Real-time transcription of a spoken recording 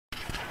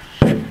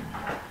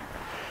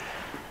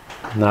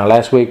Now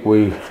last week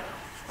we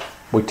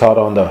taught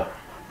on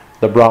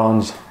the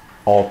bronze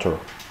altar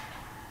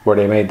where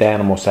they made the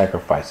animal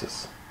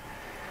sacrifices.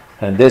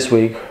 And this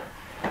week,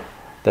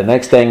 the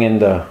next thing in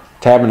the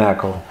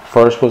tabernacle,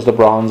 first was the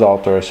bronze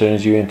altar. As soon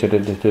as you entered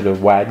into the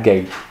wide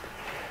gate,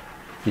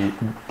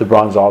 the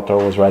bronze altar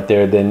was right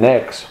there. Then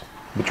next,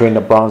 between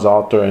the bronze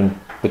altar and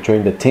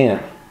between the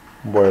tent,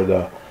 where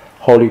the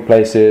holy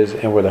place is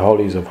and where the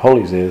holies of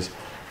holies is,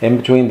 in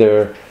between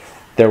there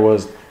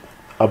was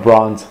a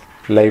bronze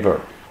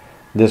laver.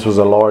 This was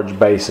a large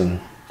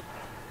basin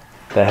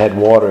that had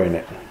water in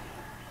it.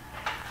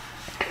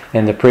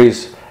 And the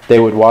priests, they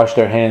would wash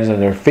their hands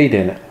and their feet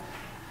in it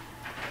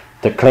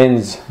to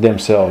cleanse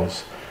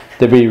themselves,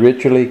 to be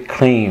ritually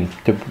clean,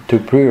 to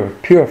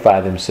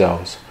purify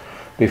themselves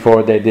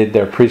before they did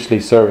their priestly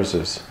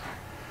services.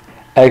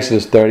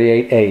 Exodus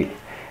 38:8,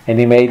 and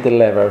he made the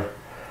lever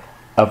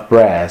of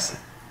brass,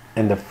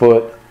 and the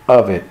foot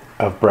of it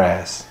of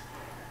brass,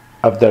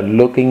 of the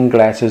looking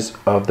glasses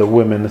of the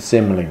women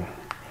assembling,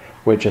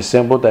 which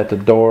assembled at the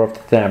door of the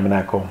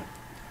tabernacle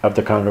of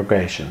the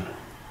congregation.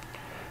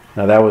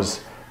 Now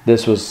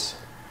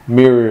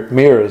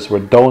mirrors were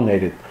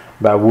donated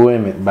by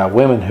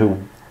women who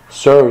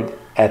served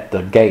at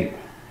the gate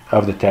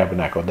of the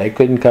tabernacle. They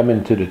couldn't come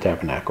into the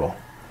tabernacle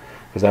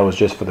because that was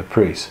just for the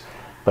priests.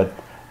 But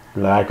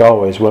like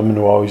always, women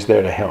were always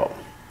there to help.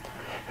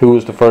 Who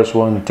was the first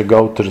one to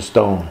go to the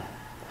stone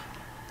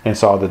and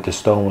saw that the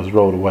stone was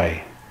rolled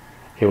away?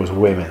 It was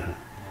women.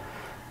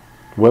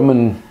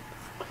 Women,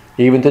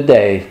 even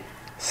today,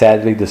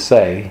 sadly to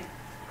say,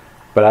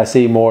 but I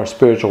see more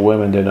spiritual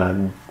women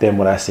than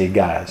what I see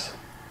guys.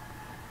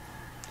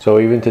 So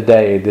even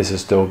today, this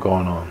is still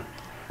going on.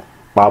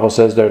 Bible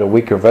says they're the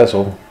weaker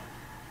vessel,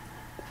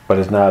 but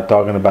it's not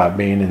talking about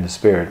being in the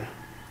spirit.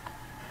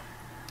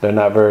 They're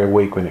not very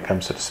weak when it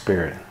comes to the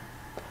spirit.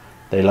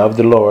 They love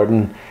the Lord,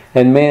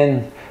 and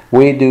men,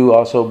 we do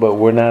also, but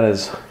we're not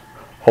as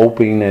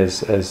open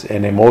as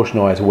and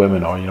emotional as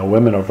women are. You know,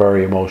 women are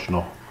very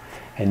emotional,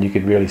 and you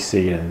could really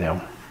see it in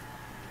them.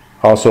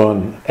 Also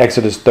in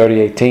Exodus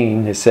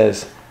 30:18, it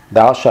says,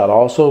 "Thou shalt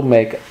also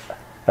make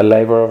a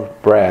laver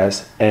of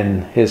brass,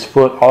 and his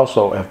foot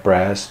also of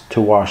brass, to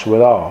wash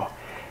withal.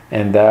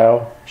 And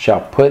thou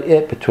shalt put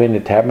it between the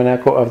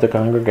tabernacle of the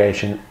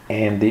congregation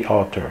and the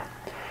altar.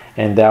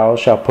 And thou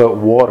shalt put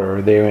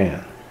water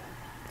therein."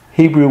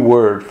 Hebrew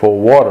word for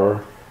water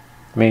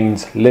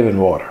means living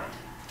water.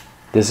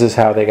 This is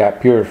how they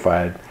got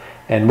purified.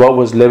 And what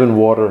was living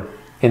water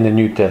in the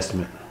New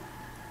Testament?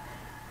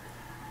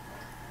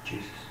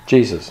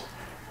 Jesus.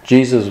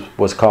 Jesus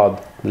was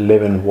called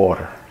living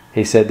water.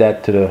 He said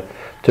that to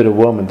the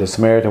woman, the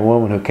Samaritan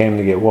woman who came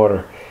to get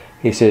water.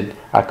 He said,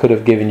 "I could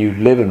have given you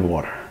living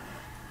water."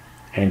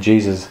 And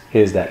Jesus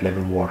is that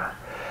living water.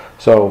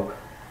 So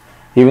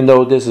even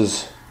though this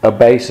is a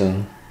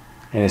basin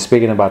and it's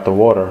speaking about the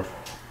water,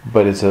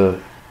 but it's a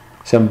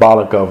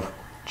symbolic of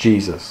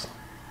Jesus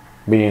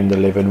being the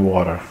living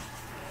water.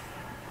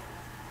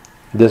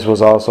 This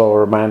was also a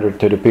reminder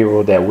to the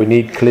people that we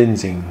need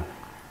cleansing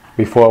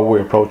before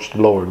we approach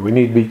the Lord. We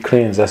need to be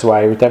cleansed. That's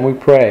why every time we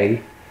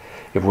pray,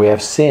 if we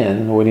have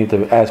sin, we need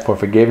to ask for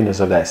forgiveness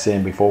of that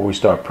sin before we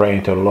start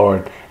praying to the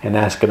Lord and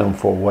asking Him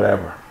for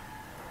whatever.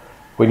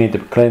 We need to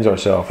cleanse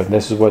ourselves, and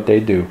this is what they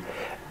do.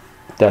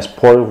 That's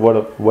part of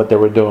what they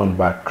were doing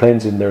by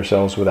cleansing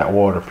themselves with that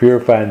water,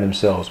 purifying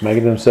themselves,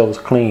 making themselves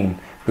clean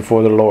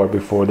before the Lord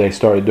before they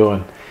started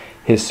doing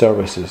His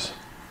services.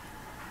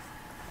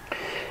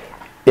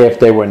 If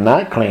they were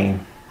not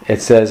clean,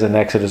 it says in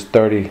Exodus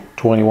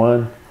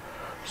 30:21,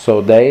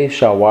 "So they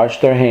shall wash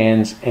their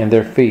hands and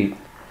their feet,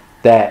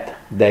 that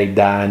they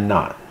die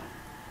not."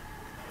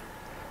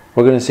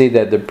 We're going to see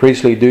that the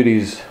priestly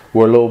duties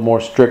were a little more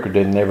stricter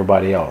than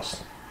everybody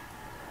else.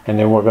 And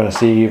then we're going to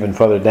see even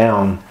further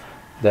down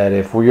that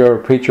if you're a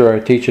preacher or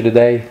a teacher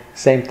today,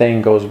 same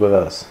thing goes with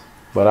us.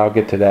 But I'll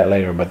get to that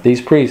later. But these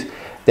priests,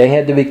 they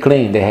had to be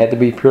clean. They had to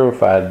be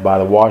purified by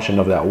the washing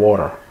of that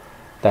water.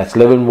 That's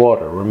living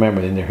water. Remember,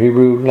 in the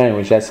Hebrew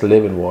language, that's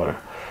living water.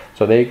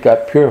 So they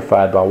got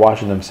purified by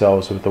washing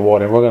themselves with the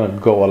water. And we're going to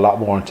go a lot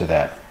more into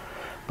that.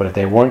 But if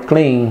they weren't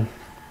clean,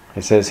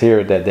 it says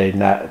here that they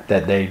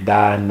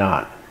die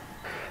not.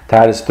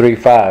 Titus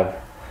 3:5,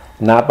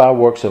 "Not by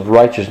works of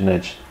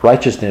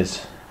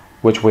righteousness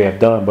which we have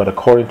done, but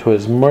according to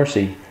His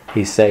mercy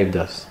He saved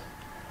us."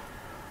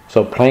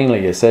 So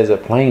plainly, it says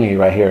it plainly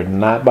right here,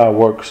 not by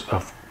works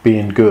of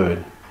being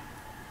good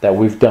that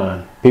we've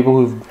done.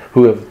 People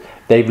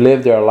they've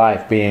lived their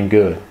life being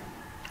good.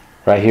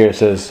 Right here it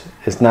says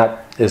it's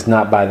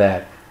not by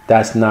that.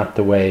 That's not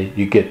the way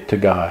you get to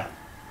God.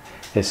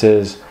 It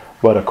says,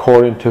 but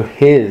according to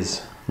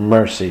His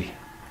mercy,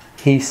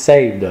 He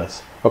saved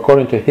us.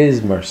 According to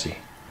His mercy.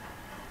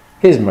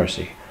 His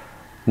mercy.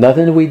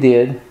 Nothing we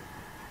did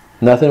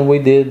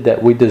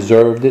that we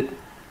deserved it.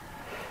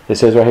 It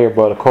says right here,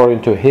 but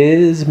according to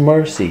His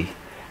mercy,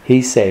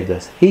 He saved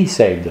us. He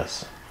saved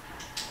us.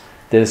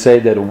 Did it say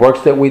that the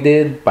works that we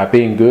did by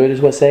being good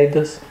is what saved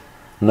us?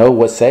 No,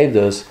 what saved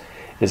us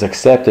is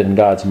accepting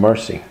God's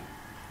mercy.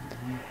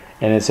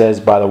 And it says,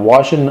 by the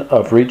washing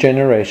of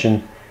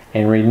regeneration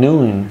and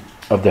renewing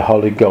of the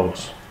Holy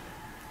Ghost.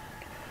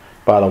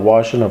 By the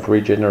washing of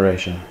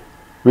regeneration.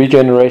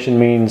 Regeneration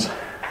means,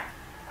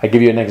 I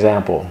give you an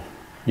example.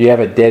 You have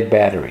a dead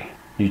battery.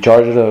 You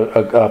charge it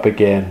up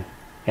again,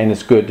 and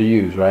it's good to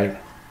use, right?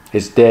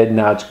 It's dead,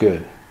 now it's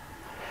good.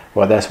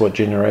 Well, that's what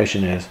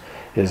generation is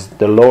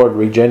the Lord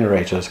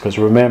regenerates us. Because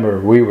remember,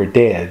 we were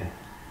dead.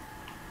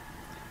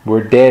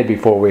 We're dead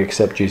before we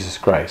accept Jesus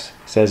Christ.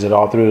 It says it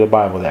all through the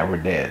Bible that we're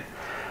dead.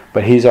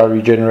 But He's our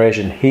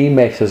regeneration. He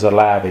makes us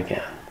alive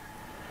again.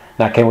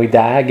 Now, can we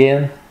die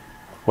again?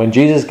 When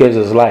Jesus gives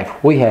us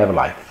life, we have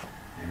life.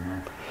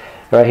 Amen.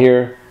 Right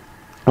here,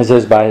 it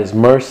says, by His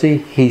mercy,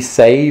 He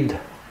saved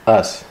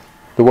us.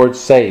 The word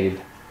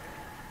saved,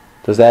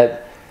 does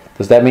that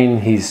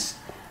mean He's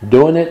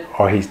doing it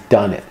or He's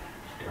done it?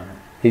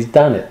 He's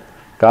done it.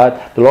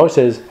 God, the Lord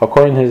says,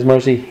 according to His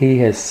mercy, He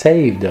has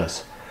saved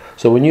us.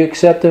 So when you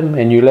accept Him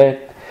and you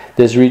let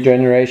this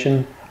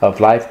regeneration of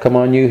life come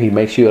on you, He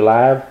makes you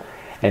alive,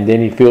 and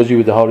then He fills you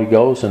with the Holy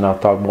Ghost, and I'll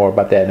talk more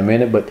about that in a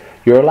minute, but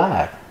you're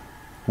alive.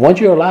 Once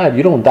you're alive,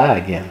 you don't die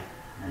again.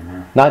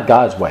 Mm-hmm. Not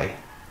God's way.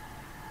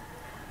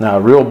 Now,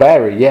 a real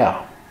battery,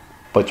 yeah.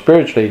 But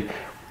spiritually,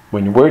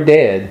 when we're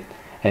dead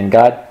and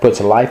God puts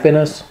life in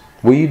us,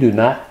 we do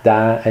not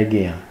die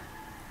again.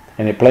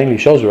 And it plainly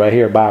shows it right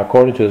here. By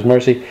according to His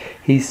mercy,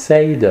 He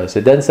saved us.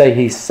 It doesn't say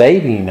He's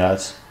saving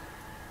us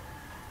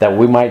that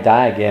we might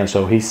die again.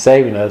 So He's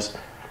saving us.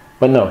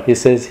 But no, He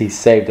says He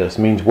saved us.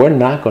 It means we're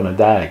not going to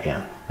die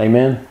again.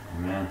 Amen?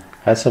 Amen.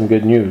 That's some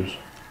good news.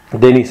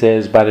 Then He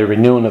says, by the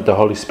renewing of the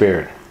Holy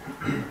Spirit.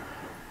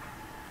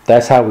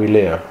 That's how we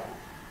live.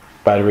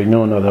 By the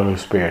renewing of the Holy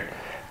Spirit.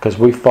 Because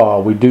we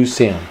fall. We do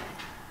sin.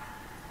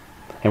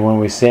 And when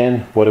we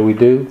sin, what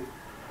do?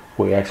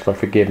 We ask for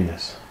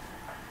forgiveness.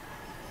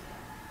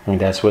 And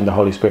that's when the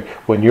Holy Spirit...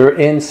 When you're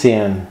in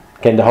sin,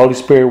 can the Holy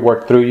Spirit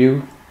work through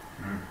you?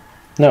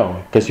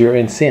 No, because you're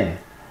in sin.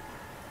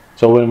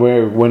 So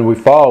when we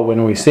fall,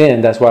 when we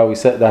sin, that's why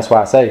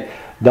I say,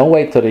 don't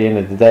wait till the end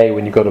of the day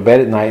when you go to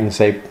bed at night and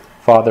say,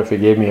 Father,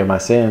 forgive me of my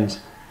sins.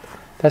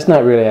 That's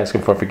not really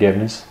asking for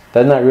forgiveness.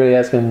 That's not really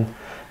asking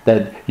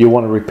that you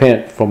want to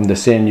repent from the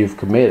sin you've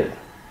committed.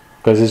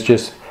 Because it's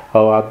just,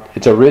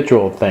 it's a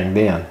ritual thing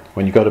then.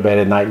 When you go to bed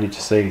at night, you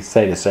just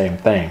say the same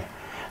thing.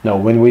 No,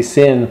 when we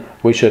sin,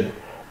 we should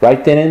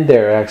right then and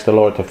there ask the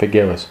Lord to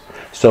forgive us.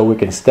 So we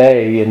can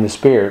stay in the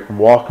Spirit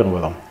walking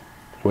with Him.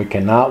 We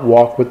cannot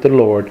walk with the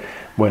Lord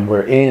when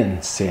we're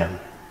in sin.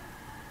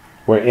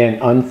 We're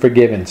in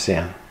unforgiven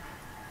sin.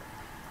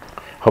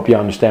 Hope you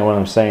understand what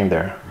I'm saying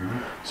there.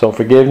 Mm-hmm. So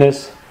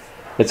forgiveness,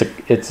 this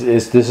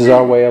is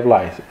our way of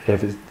life.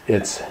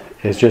 It's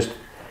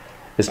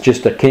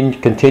just a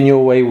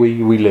continual way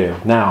we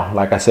live. Now,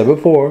 like I said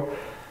before,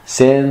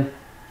 sin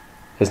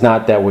is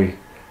not that we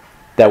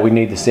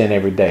need to sin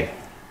every day.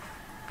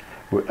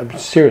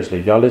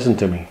 Seriously, y'all listen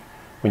to me.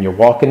 When you're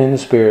walking in the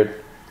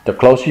Spirit, the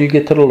closer you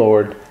get to the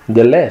Lord,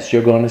 the less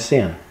you're going to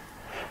sin.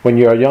 When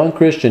you're a young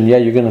Christian, yeah,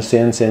 you're going to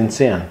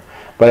sin.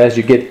 But as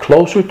you get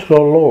closer to the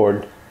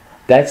Lord,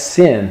 that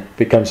sin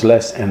becomes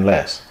less and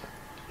less.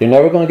 You're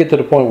never going to get to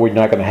the point where you're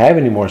not going to have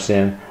any more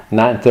sin,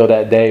 not until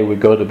that day we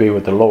go to be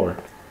with the Lord.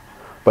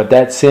 But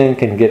that sin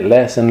can get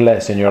less and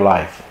less in your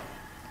life.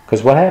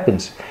 Because what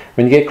happens?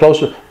 When you get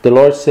closer, the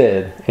Lord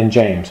said in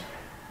James,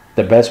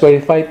 the best way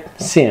to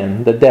fight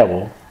sin, the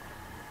devil,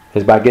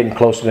 is by getting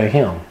closer to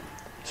Him.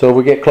 So if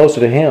we get closer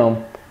to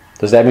Him,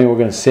 does that mean we're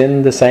going to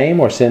sin the same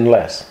or sin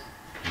less?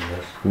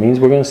 Yes. It means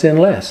we're going to sin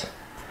less.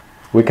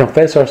 We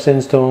confess our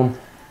sins to Him,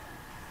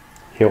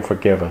 He'll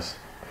forgive us.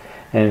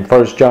 And in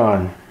 1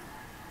 John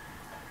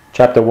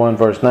chapter 1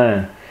 verse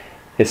 9,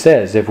 it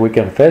says, if we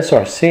confess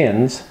our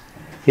sins,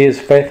 He is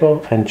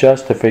faithful and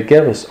just to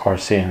forgive us our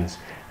sins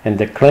and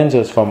to cleanse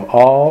us from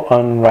all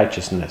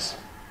unrighteousness.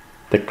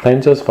 To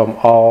cleanse us from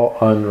all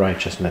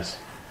unrighteousness.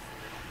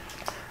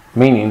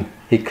 Meaning,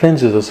 He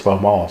cleanses us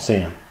from all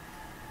sin.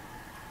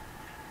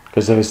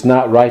 Because if it's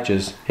not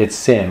righteous, it's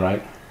sin,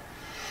 right?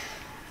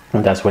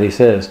 And that's what He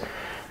says.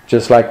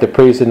 Just like the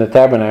priest in the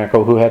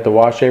tabernacle who had to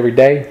wash every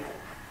day,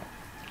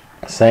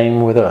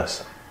 same with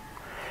us.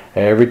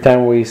 Every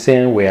time we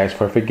sin, we ask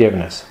for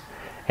forgiveness.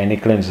 And He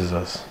cleanses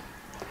us.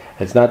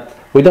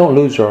 We don't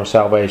lose our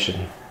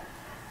salvation.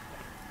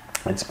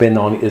 It's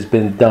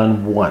been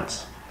done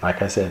once.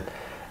 Like I said,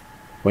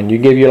 when you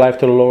give your life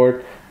to the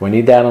Lord, when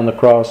He died on the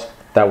cross,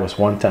 that was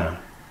one time.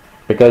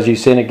 Because you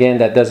sin again,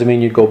 that doesn't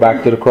mean you go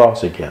back to the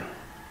cross again.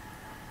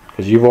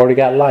 Because you've already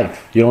got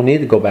life. You don't need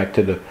to go back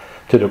to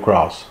the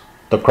cross.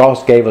 The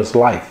cross gave us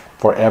life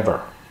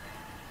forever.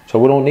 So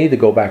we don't need to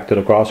go back to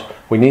the cross.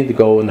 We need to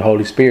go in the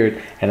Holy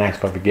Spirit and ask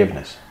for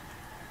forgiveness.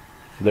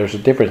 There's a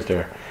difference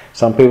there.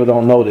 Some people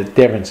don't know the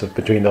difference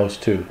between those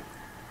two.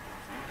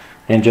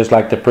 And just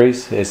like the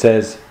priests, it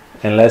says,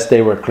 unless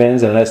they were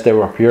cleansed, unless they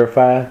were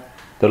purified,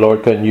 the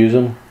Lord couldn't use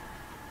them.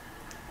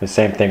 The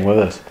same thing with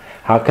us.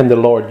 How can the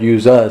Lord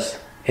use us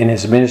in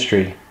His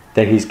ministry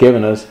that He's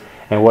given us?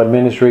 And what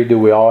ministry do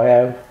we all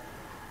have?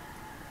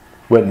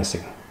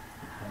 Witnessing.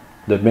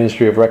 The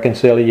ministry of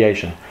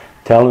reconciliation.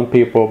 telling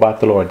people about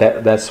the Lord.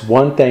 That's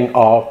one thing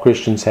all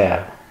Christians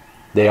have.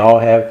 We all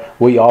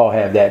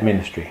have that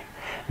ministry.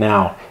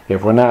 Now,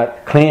 if we're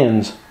not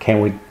cleansed,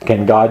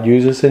 can God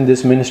use us in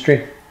this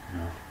ministry?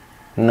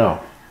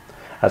 No.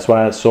 That's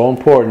why it's so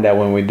important that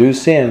when we do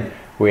sin,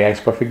 we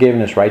ask for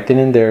forgiveness right then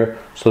and there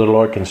so the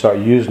Lord can start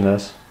using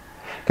us.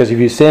 Because if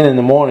you sin in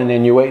the morning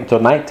and you wait until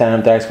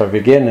nighttime to ask for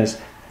forgiveness,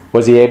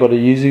 was He able to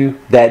use you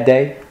that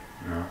day?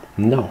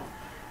 No.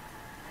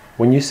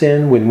 When we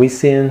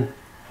sin,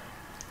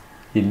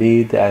 you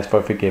need to ask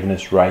for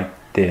forgiveness right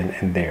then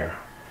and there.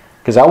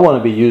 Because I want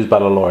to be used by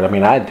the Lord. I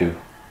mean, I do.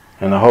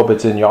 And I hope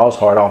it's in y'all's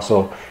heart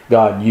also.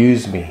 God,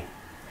 use me.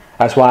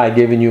 That's why I've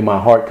given you my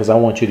heart, because I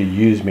want you to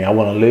use me. I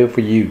want to live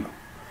for you.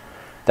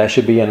 That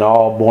should be in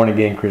all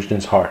born-again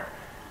Christians' heart.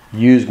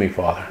 Use me,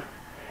 Father.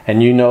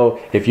 And you know,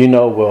 if you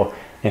know, well,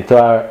 until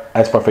I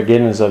ask for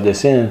forgiveness of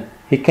this sin,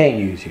 He can't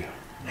use you.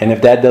 And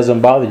if that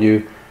doesn't bother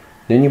you,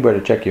 then you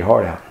better check your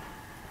heart out.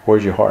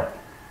 Where's your heart?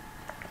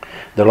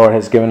 The Lord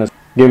has given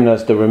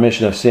us the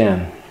remission of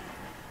sin.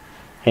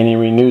 And He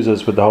renews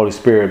us with the Holy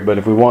Spirit. But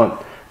if we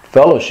want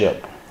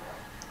fellowship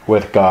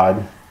with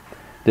God,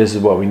 this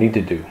is what we need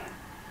to do.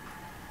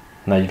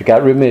 Now you've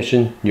got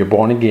remission, you're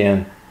born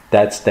again,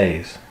 that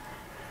stays.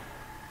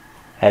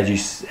 As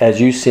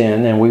you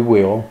sin, and we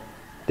will,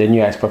 then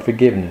you ask for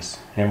forgiveness.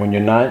 And when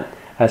you're not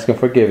asking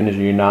forgiveness,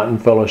 you're not in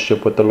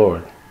fellowship with the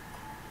Lord.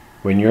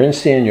 When you're in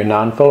sin, you're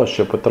not in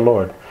fellowship with the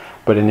Lord.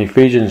 But in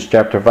Ephesians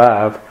chapter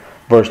 5,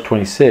 verse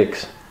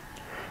 26,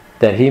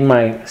 that He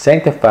might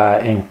sanctify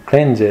and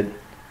cleanse it,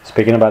 he's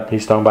talking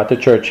about the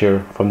church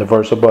here from the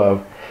verse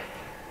above,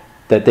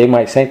 that they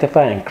might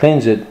sanctify and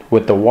cleanse it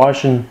with the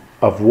washing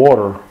of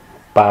water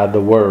by the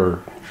word.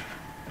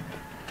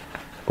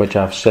 Which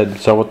I've said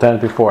several times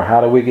before. How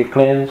do we get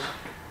cleansed?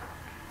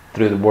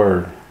 Through the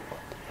word.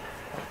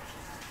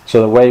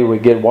 So the way we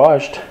get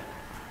washed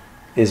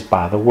is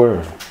by the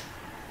word.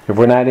 If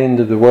we're not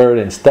into the word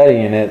and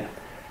studying it,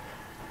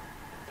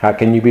 how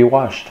can you be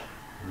washed?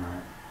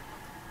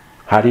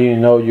 How do you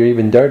know you're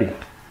even dirty?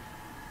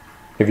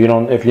 If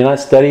you're not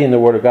studying the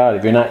Word of God,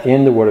 if you're not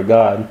in the Word of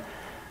God,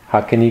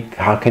 how can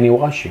He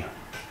wash you?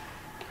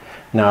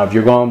 Now, if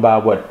you're going by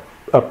what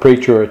a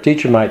preacher or a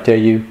teacher might tell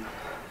you,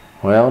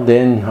 well,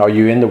 then are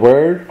you in the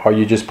Word, or are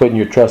you just putting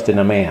your trust in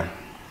a man?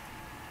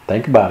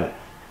 Think about it.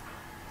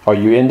 Are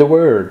you in the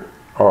Word,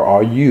 or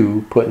are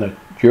you putting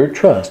your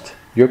trust,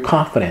 your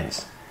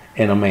confidence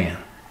in a man?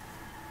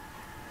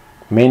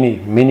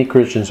 Many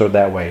Christians are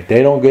that way.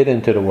 They don't get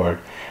into the Word.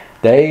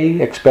 They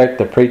expect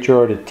the preacher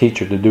or the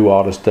teacher to do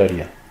all the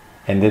studying.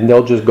 And then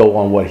they'll just go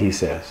on what he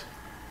says.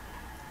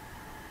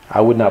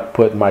 I would not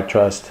put my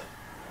trust,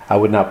 I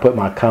would not put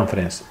my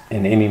confidence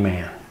in any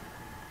man.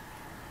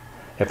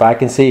 If I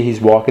can see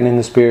he's walking in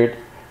the Spirit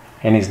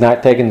and he's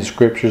not taking the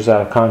scriptures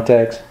out of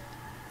context,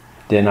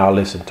 then I'll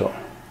listen to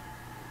him.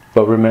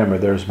 But remember,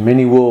 there's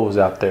many wolves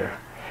out there.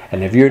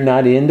 And if you're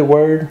not in the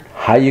Word,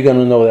 how are you going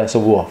to know that's a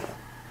wolf?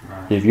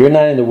 Right. If you're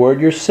not in the Word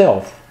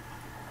yourself,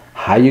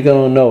 how are you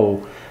going to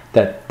know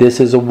that this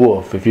is a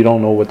wolf if you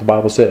don't know what the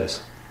Bible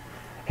says?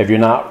 If you're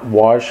not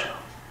washed,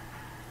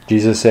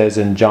 Jesus says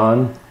in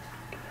John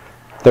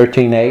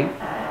 13:8,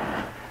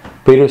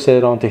 Peter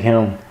said unto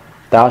him,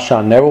 Thou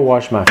shalt never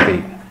wash my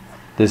feet.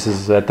 This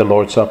is at the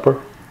Lord's Supper.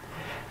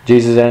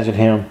 Jesus answered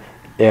him,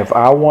 If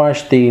I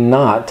wash thee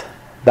not,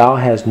 thou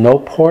hast no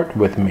part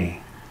with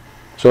me.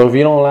 So if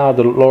you don't allow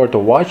the Lord to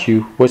wash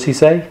you, what's He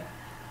say?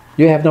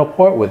 You have no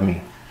part with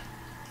me.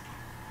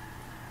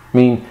 I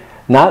mean,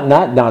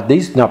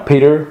 not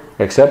Peter,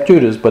 except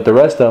Judas, but the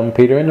rest of them,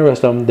 Peter and the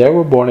rest of them, they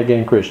were born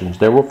again Christians.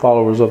 They were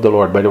followers of the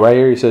Lord. But right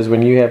here He says,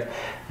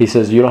 He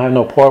says, you don't have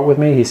no part with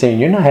me. He's saying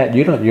you're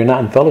not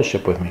in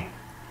fellowship with me.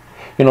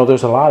 You know,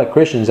 there's a lot of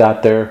Christians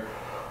out there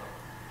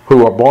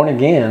who are born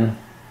again,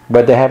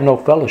 but they have no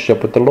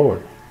fellowship with the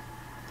Lord.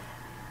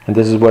 And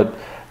this is what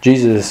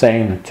Jesus is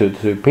saying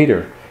to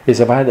Peter. He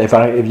said,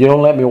 if you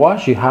don't let me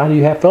wash you, how do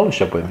you have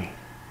fellowship with me?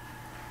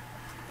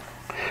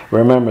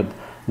 Remember,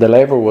 the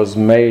laver was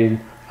made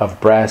of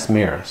brass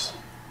mirrors.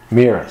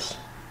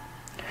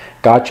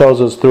 God shows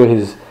us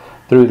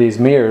through these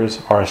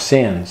mirrors our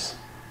sins.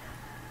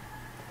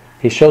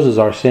 He shows us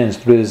our sins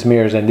through these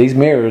mirrors, and these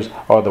mirrors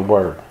are the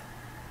Word.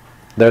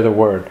 They're the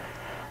Word.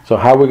 So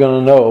how are we going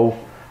to know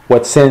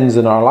what sins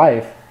in our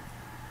life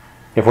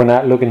if we're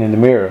not looking in the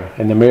mirror?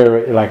 And the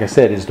mirror, like I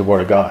said, is the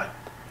Word of God.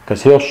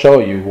 Because He'll show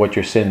you what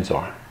your sins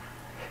are.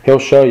 He'll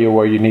show you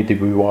where you need to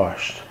be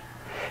washed.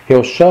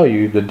 He'll show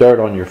you the dirt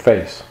on your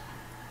face.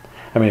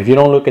 I mean, if you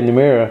don't look in the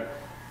mirror,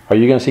 are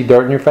you going to see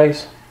dirt in your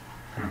face?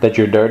 That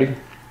you're dirty?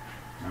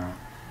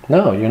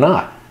 No, you're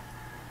not.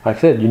 Like I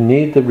said, you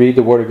need to read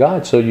the Word of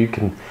God so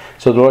the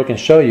Lord can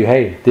show you,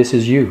 hey, this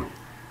is you.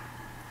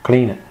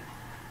 Clean it.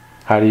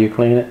 How do you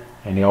clean it?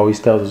 And He always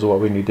tells us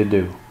what we need to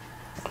do.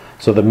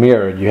 So the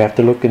mirror, you have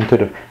to look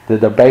into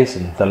the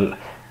basin. The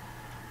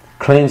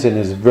cleansing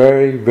is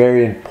very,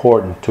 very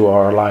important to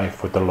our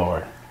life with the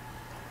Lord.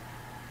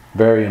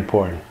 Very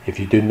important.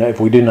 If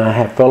we do not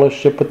have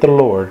fellowship with the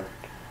Lord,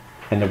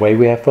 And the way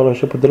we have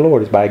fellowship with the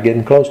Lord is by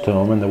getting close to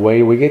Him. And the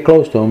way we get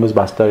close to Him is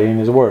by studying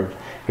His Word.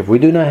 If we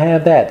do not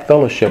have that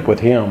fellowship with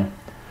Him,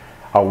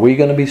 are we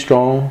going to be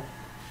strong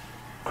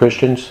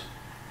Christians?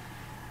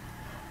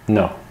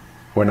 No,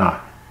 we're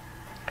not.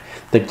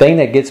 The thing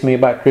that gets me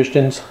about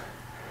Christians,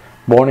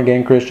 born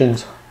again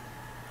Christians,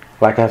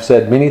 like I've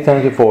said many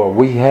times before,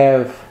 we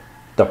have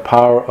the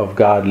power of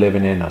God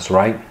living in us,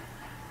 right?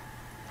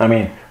 I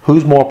mean,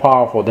 who's more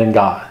powerful than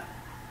God?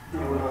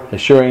 It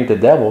sure ain't the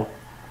devil.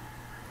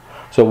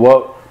 So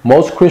what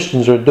most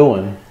Christians are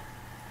doing,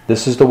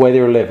 this is the way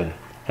they're living.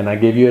 And I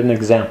give you an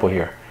example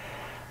here.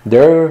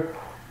 They're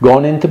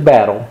going into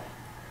battle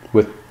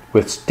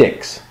with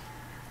sticks.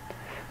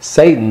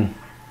 Satan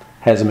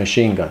has a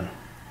machine gun.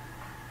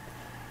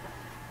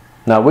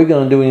 Now, are we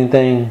going to do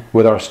anything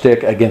with our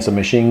stick against a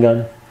machine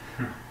gun?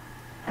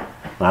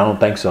 I don't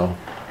think so.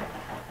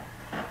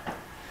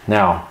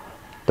 Now,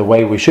 the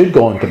way we should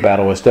go into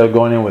battle, instead of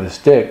going in with a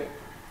stick,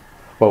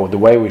 well, the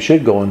way we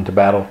should go into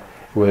battle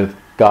with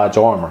God's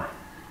armor.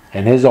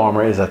 And His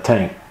armor is a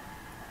tank.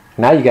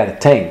 Now you got a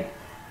tank.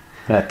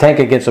 Now, a tank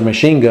against a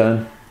machine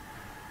gun,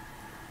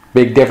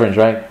 big difference,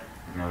 right?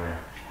 Oh, yeah.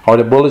 Are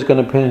the bullets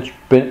going to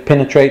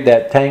penetrate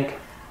that tank?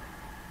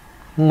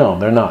 No,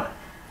 they're not.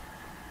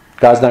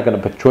 God's not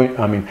going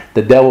to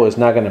the devil is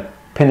not going to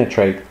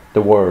penetrate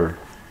the Word.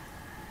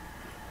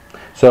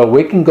 So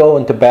we can go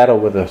into battle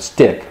with a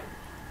stick,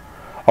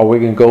 or we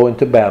can go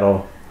into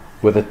battle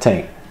with a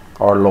tank,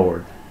 our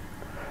Lord.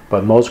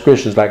 But most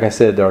Christians, like I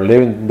said, they're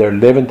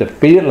living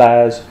defeated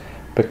lives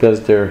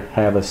because they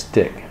have a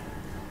stick.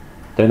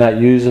 They're not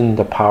using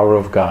the power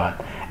of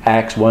God.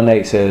 Acts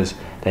 1:8 says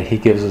that He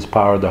gives us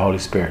power of the Holy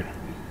Spirit.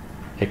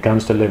 It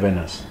comes to live in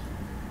us.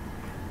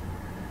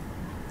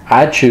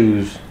 I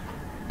choose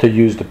to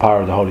use the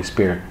power of the Holy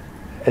Spirit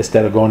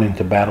instead of going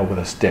into battle with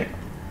a stick.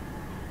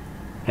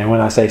 And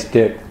when I say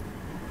stick,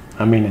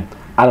 I mean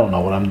I don't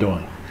know what I'm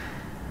doing.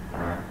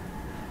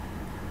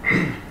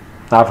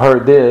 I've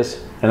heard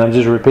this, and I'm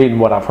just repeating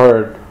what I've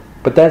heard,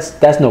 but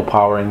that's no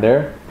power in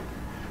there.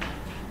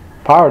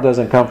 Power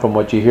doesn't come from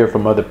what you hear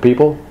from other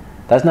people.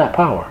 That's not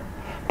power.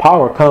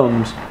 Power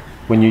comes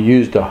when you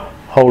use the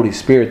Holy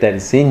Spirit that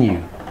is in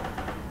you,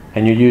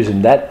 and you're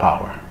using that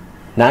power.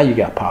 Now you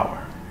got power.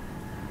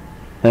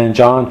 And in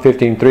John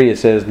 15:3 it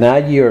says, "Now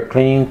ye are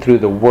clean through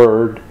the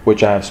word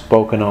which I have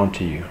spoken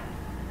unto you."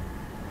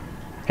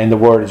 And the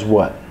word is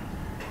what?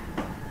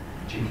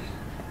 Jesus.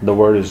 The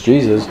word is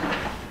Jesus.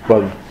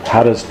 But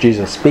how does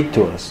Jesus speak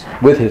to us?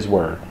 With His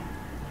Word.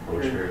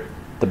 Holy Spirit.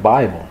 The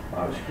Bible.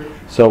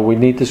 So we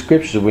need the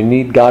Scriptures. We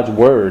need God's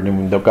Word.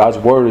 And God's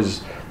Word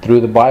is through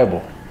the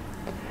Bible.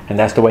 And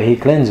that's the way He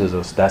cleanses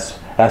us.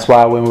 That's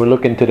why when we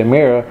look into the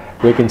mirror,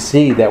 we can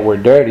see that we're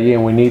dirty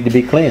and we need to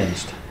be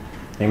cleansed.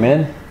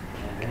 Amen?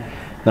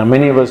 Now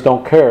many of us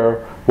don't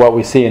care what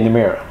we see in the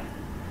mirror.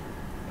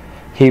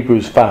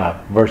 Hebrews 5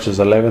 verses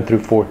 11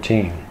 through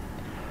 14.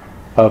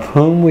 "Of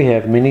whom we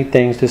have many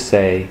things to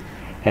say,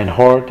 and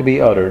hard to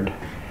be uttered,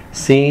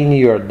 seeing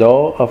you are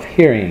dull of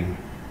hearing.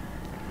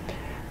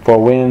 For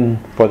when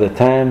for the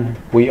time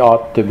we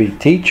ought to be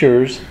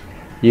teachers,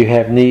 you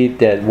have need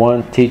that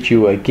one teach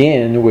you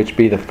again, which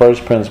be the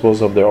first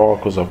principles of the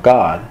oracles of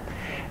God,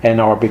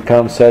 and are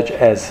become such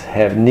as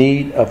have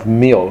need of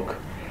milk,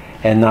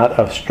 and not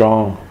of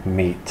strong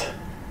meat."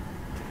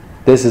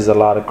 This is a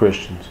lot of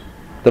Christians.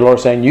 The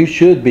Lord's saying you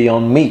should be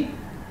on meat,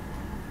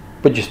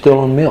 but you're still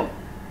on milk.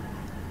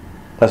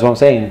 That's what I'm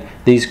saying.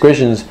 These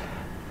Christians,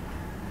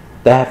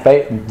 they have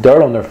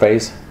dirt on their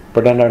face,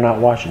 but then they're not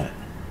washing it.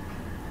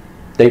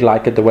 They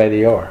like it the way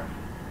they are.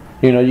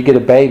 You know, you get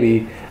a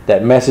baby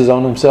that messes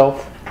on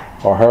himself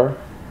or her.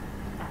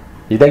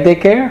 You think they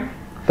care?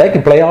 They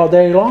can play all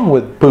day long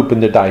with poop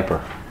in the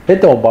diaper.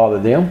 It don't bother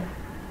them.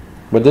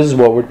 But this is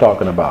what we're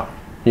talking about.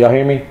 Y'all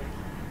hear me?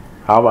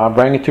 I'll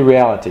bring it to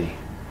reality.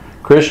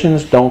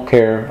 Christians don't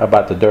care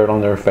about the dirt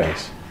on their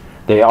face.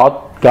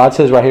 God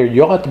says right here,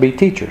 you ought to be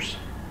teachers.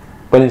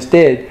 But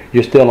instead,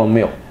 you're still on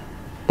milk.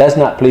 That's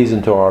not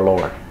pleasing to our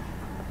Lord.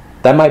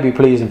 That might be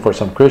pleasing for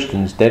some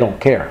Christians. They don't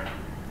care.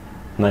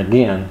 And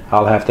again,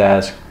 I'll have to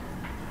ask,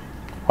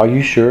 are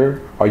you sure?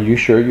 Are you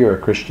sure you're a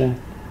Christian?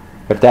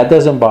 If that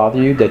doesn't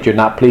bother you, that you're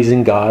not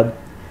pleasing God,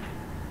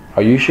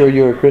 are you sure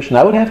you're a Christian?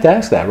 I would have to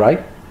ask that,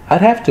 right?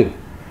 I'd have to.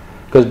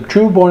 Because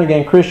true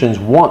born-again Christians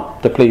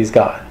want to please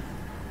God.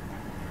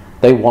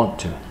 They want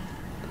to.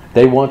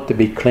 They want to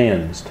be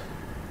cleansed.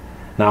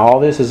 Now all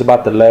this is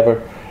about the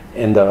laver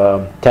in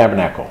the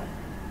tabernacle.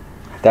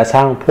 That's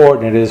how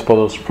important it is for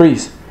those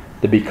priests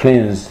to be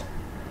cleansed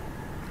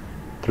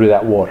through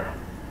that water.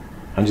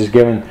 I'm just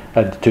giving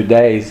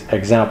today's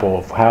example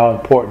of how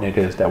important it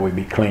is that we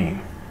be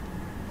clean.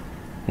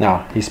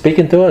 Now, He's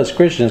speaking to us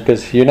Christians,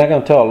 because you're not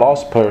going to tell a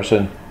lost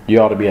person you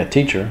ought to be a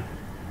teacher.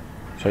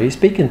 So He's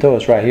speaking to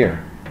us right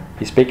here.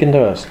 He's speaking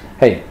to us.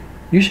 Hey,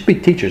 you should be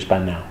teachers by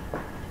now.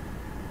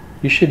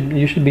 You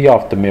should be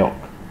off the milk.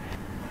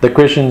 The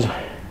Christians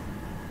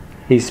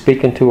He's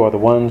speaking to are the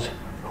ones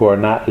who are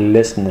not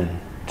listening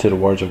to the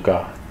words of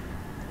God.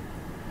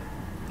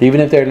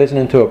 Even if they're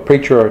listening to a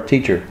preacher or a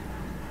teacher,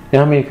 You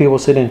know how many people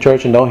sit in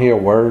church and don't hear a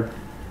word?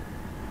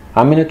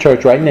 I'm in a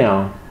church right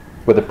now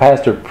where the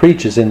pastor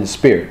preaches in the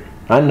Spirit.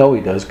 I know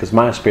he does because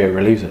my spirit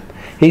relieves it.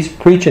 He's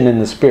preaching in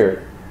the Spirit.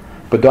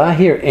 But do I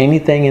hear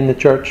anything in the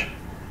church?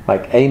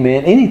 Like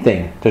amen,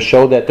 anything to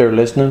show that they're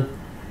listening?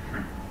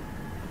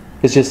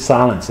 It's just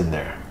silence in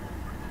there.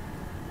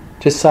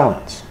 Just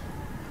silence.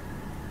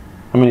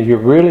 I mean, if you're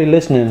really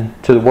listening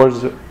to the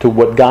words, to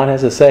what God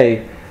has to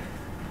say,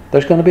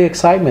 there's going to be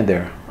excitement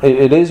there.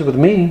 It is with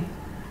me.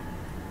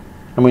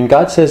 And when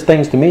God says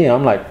things to me,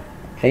 I'm like,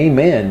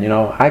 amen,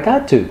 I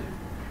got to.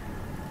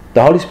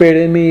 The Holy Spirit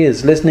in me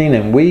is listening,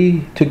 and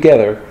we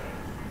together,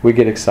 we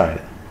get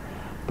excited.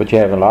 But you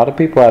have a lot of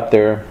people out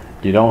there,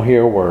 you don't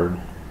hear a word.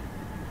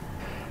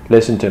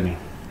 Listen to me.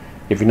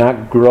 If you're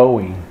not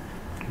going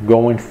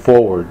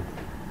forward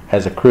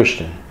as a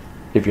Christian,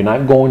 if you're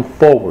not going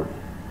forward,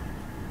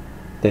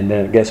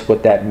 then guess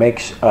what that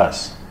makes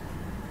us?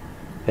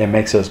 It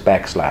makes us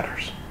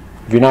backsliders.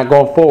 If you're not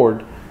going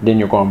forward, then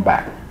you're going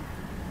back.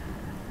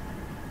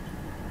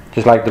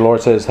 Just like the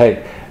Lord says,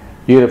 hey,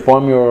 you either for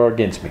me or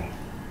against me.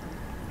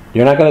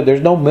 You're not gonna.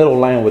 There's no middle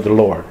line with the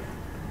Lord.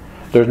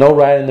 There's no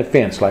right in the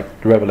fence,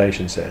 like the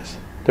Revelation says.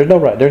 There's no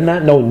right. There's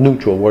not no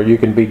neutral where you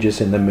can be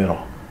just in the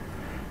middle.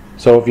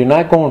 So if you're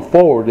not going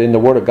forward in the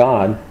Word of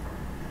God,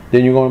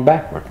 then you're going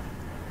backward.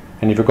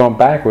 And if you're going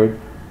backward,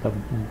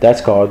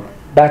 that's called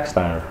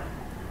backslider.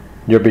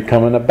 You're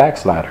becoming a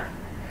backslider.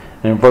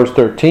 And in verse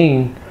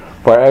 13,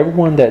 for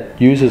everyone that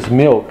uses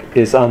milk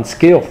is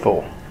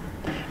unskillful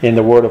in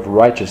the word of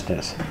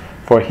righteousness,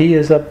 for he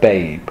is a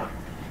babe.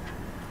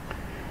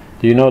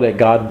 Do you know that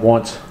God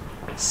wants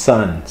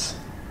sons?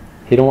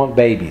 He don't want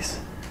babies.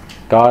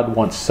 God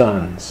wants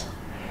sons.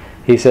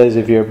 He says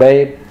if you're a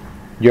babe,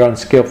 you're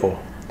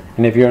unskillful.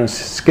 And if you're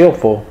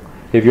unskillful,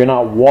 if you're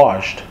not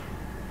washed,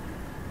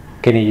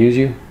 can he use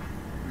you?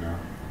 No.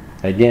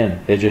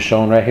 Again, it's just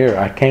shown right here.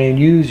 I can't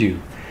use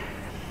you.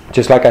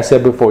 Just like I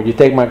said before, you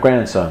take my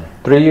grandson,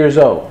 3 years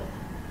old.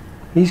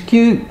 He's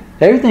cute.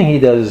 Everything he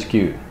does is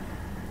cute.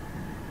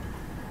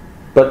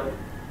 But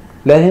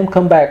let him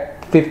come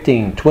back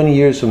 15, 20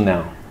 years from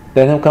now.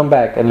 Let him come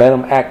back and let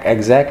him act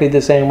exactly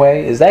the same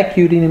way. Is that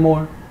cute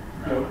anymore?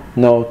 No.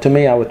 No, to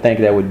me I would think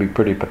that would be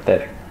pretty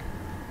pathetic.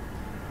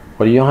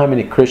 But you know how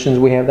many Christians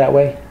we have that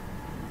way?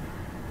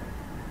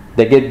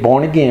 They get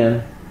born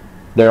again,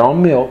 they're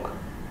on milk,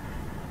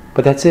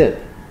 but that's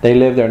it. They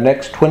live their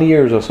next 20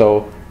 years or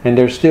so and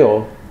they're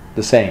still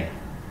the same.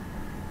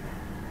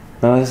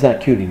 Now that's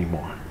not cute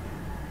anymore.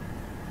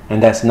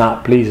 And that's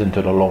not pleasing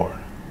to the Lord.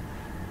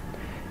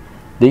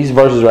 These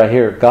verses right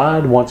here,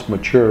 God wants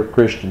mature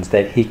Christians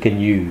that he can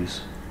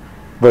use.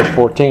 Verse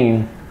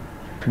 14,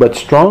 but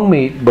strong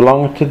meat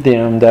belongeth to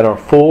them that are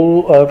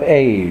full of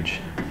age,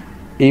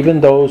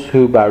 even those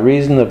who by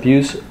reason of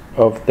use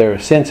of their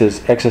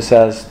senses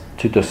exercise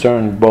to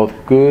discern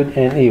both good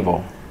and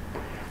evil.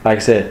 Like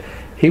I said,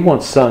 he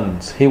wants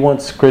sons. He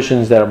wants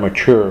Christians that are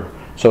mature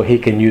so he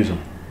can use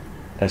them.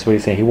 That's what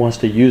he's saying. He wants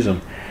to use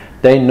them.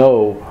 They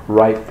know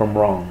right from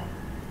wrong.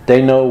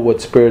 They know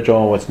what's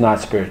spiritual and what's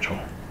not spiritual,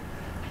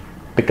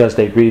 because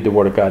they read the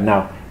Word of God.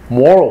 Now,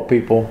 moral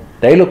people,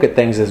 they look at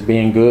things as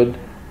being good,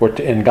 where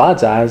in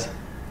God's eyes,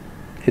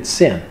 it's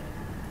sin.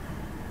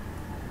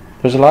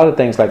 There's a lot of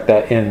things like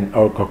that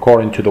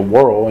according to the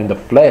world, in the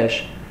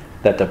flesh,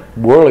 that the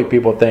worldly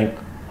people think,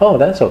 oh,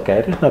 that's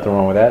okay, there's nothing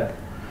wrong with that.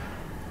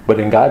 But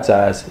in God's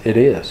eyes, it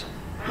is.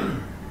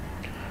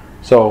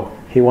 So,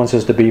 he wants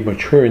us to be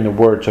mature in the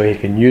Word so he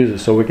can use it,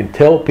 so we can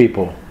tell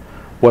people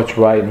what's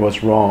right and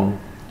what's wrong,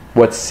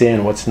 what's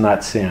sin, what's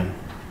not sin.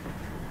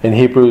 In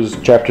Hebrews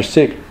chapter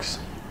 6,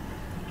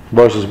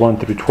 verses 1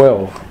 through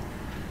 12.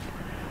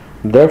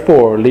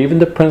 Therefore, leaving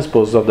the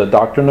principles of the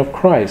doctrine of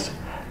Christ,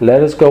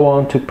 let us go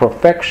on to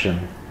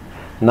perfection,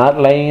 not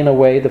laying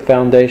away the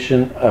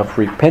foundation of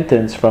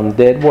repentance from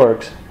dead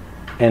works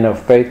and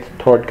of faith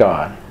toward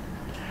God.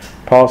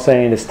 Paul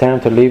saying it's time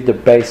to leave the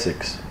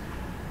basics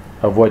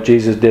of what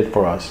Jesus did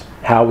for us,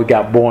 how we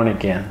got born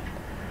again,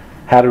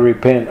 how to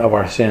repent of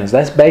our sins.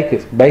 That's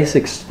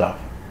basic stuff.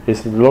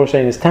 It's the Lord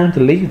saying it's time to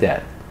leave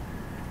that.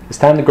 It's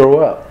time to grow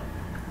up.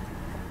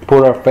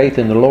 Put our faith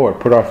in the Lord.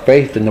 Put our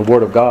faith in the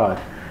Word of God.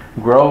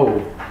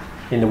 Grow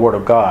in the Word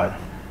of God.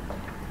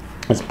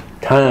 It's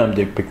time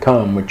to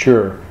become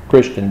mature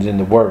Christians in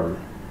the Word.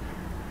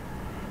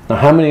 Now,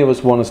 how many of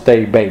us want to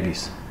stay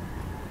babies?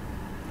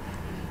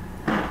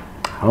 I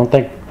don't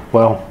think,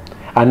 well,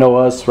 I know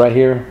us right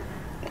here,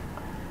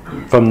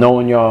 from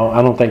knowing y'all,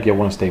 I don't think y'all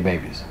want to stay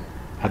babies.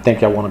 I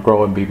think y'all want to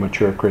grow and be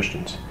mature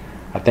Christians.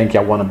 I think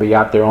y'all want to be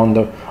out there on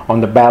the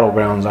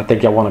battlegrounds. I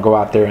think y'all want to go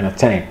out there in a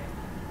tank,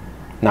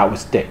 not with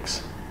sticks.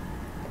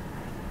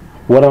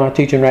 What am I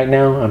teaching right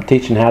now? I'm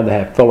teaching how to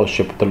have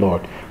fellowship with the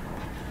Lord.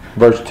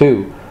 Verse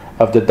 2,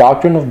 of the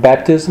doctrine of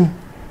baptism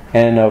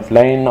and of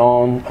laying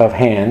on of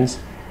hands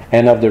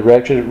and of the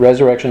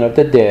resurrection of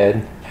the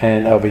dead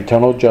and of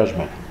eternal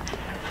judgment.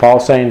 Paul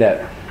saying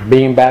that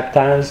being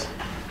baptized,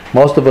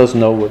 most of us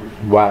know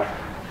why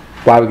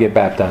we get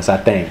baptized, I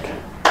think.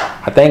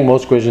 I think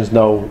most Christians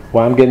know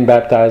why I'm getting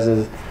baptized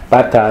is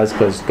baptized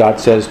because God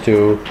says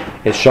to.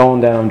 It's shown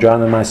that I'm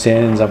drowning my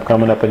sins. I'm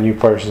coming up a new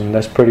person.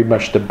 That's pretty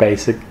much the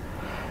basic.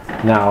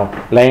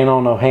 Now, laying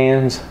on of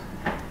hands,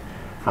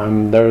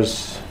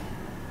 there's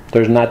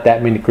not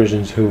that many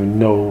Christians who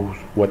know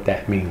what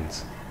that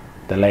means.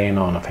 The laying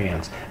on of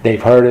hands.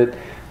 They've heard it.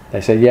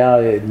 They say, yeah,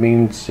 it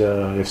means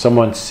if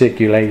someone's sick,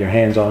 you lay your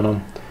hands on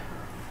them.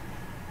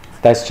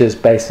 That's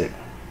just basic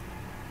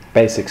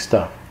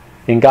stuff.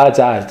 In God's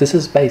eyes, this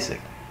is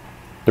basic.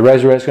 The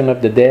resurrection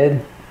of the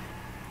dead,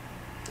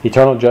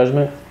 eternal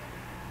judgment,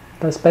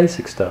 that's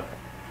basic stuff.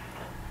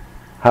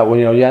 How,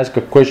 you ask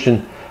a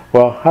Christian,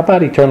 well, how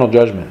about eternal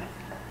judgment?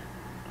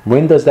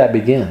 When does that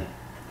begin?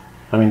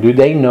 I mean, do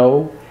they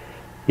know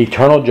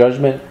eternal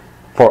judgment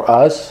for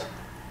us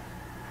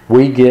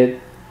we get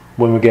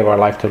when we give our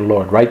life to the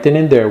Lord? Right then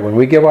and there, when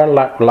we give our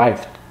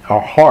life,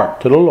 our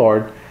heart to the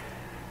Lord,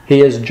 He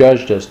has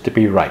judged us to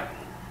be right.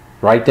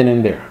 Right then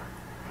and there.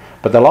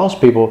 But the lost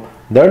people,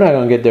 they're not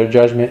going to get their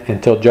judgment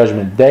until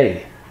Judgment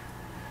Day,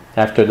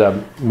 after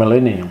the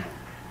millennium.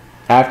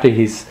 After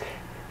He's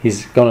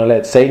going to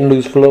let Satan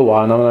loose for a little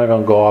while, and I'm not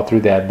going to go all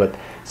through that, but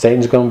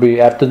Satan's going to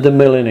be, after the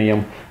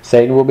millennium,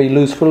 Satan will be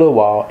loose for a little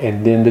while,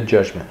 and then the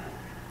judgment.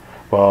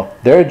 Well,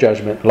 their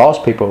judgment,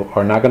 lost people,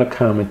 are not going to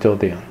come until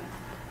then.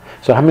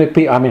 So how many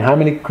people, how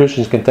many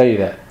Christians can tell you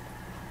that?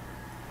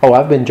 Oh,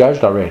 I've been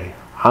judged already.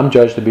 I'm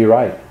judged to be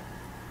right.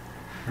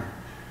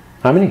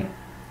 How many?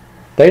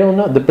 They don't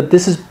know. But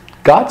this is,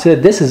 God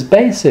said this is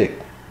basic.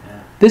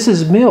 This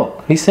is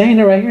milk. He's saying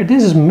it right here.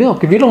 This is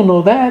milk. If you don't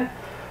know that,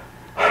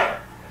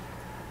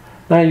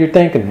 now you're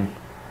thinking,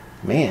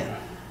 man,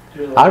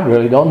 I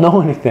really don't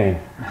know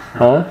anything.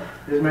 Huh?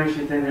 This makes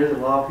you think there's a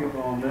lot of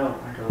people on milk.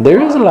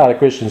 There is a lot of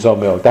Christians on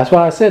milk. That's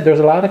why I said there's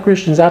a lot of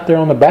Christians out there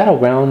on the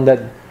battleground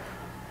that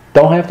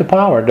don't have the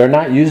power. They're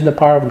not using the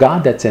power of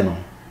God that's in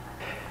them.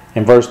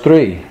 In verse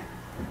 3,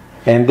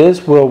 and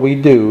this will we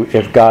do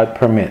if God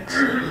permits.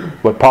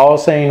 What Paul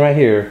is saying right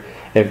here,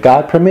 if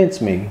God permits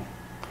me,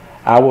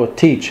 I will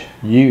teach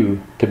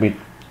you to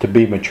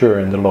be mature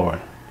in the Lord.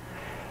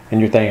 And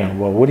you're thinking,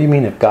 well, what do you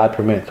mean if God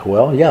permits?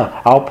 Well,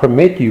 yeah, I'll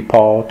permit you,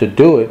 Paul, to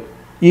do it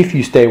if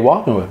you stay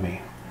walking with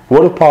me.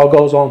 What if Paul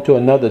goes on to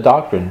another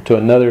doctrine, to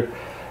another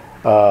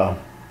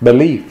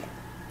belief?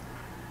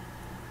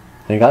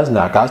 And God's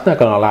not going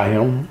to allow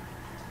him,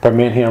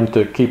 permit him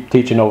to keep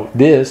teaching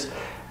this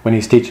when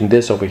he's teaching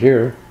this over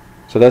here.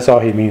 So that's all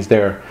he means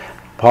there.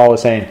 Paul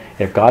is saying,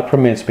 if God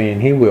permits me, and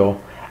He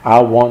will, I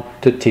want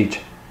to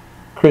teach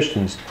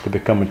Christians to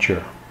become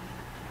mature.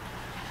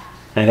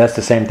 And that's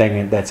the same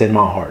thing that's in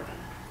my heart.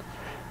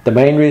 The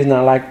main reason I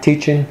like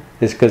teaching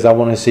is because I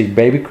want to see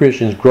baby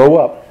Christians grow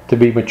up to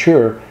be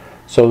mature.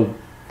 So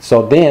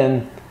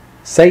then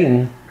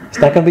Satan, it's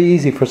not going to be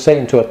easy for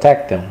Satan to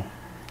attack them.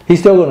 He's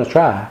still going to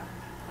try.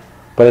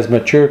 But as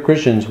mature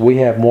Christians, we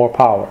have more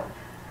power.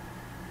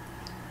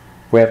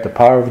 We have the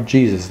power of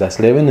Jesus that's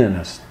living in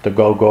us to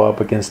go up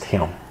against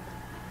Him.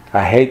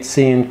 I hate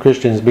seeing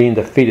Christians being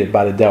defeated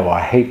by the devil. I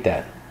hate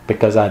that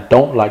because I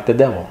don't like the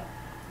devil.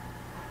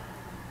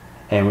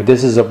 And when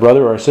this is a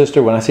brother or a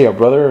sister, when I see a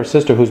brother or a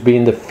sister who's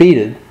being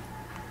defeated,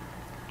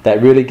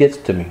 that really gets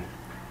to me.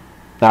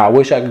 Now, I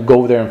wish I could go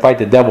over there and fight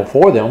the devil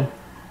for them.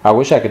 I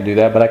wish I could do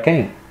that, but I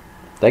can't.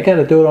 They got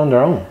to do it on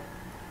their own.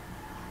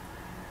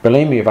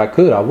 Believe me, if I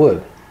could, I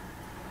would.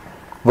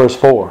 Verse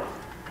 4.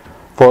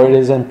 For it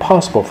is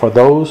impossible for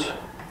those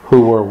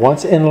who were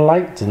once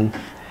enlightened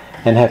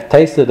and have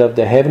tasted of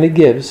the heavenly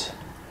gifts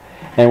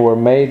and were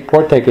made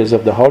partakers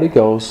of the Holy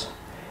Ghost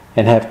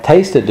and have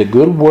tasted the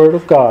good word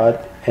of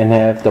God and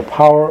have the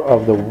power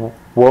of the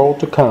world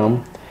to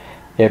come,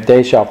 if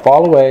they shall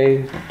fall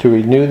away, to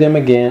renew them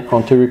again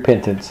unto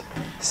repentance,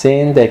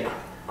 seeing they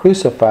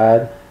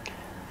crucified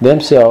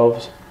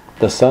themselves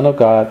the Son of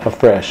God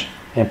afresh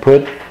and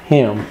put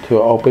Him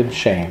to open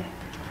shame.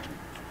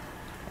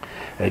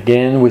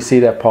 Again, we see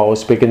that Paul is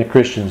speaking to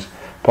Christians.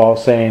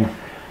 Paul's saying,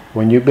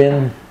 when you've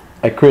been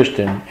a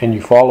Christian and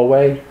you fall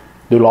away,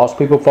 do lost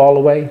people fall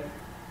away?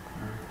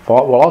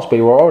 Well, lost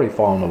people are already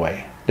falling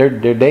away. They're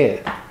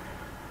dead.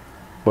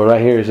 But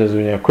right here it says,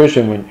 when you're a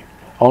Christian,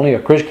 only a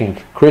Christian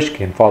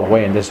can fall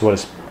away. And this is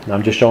what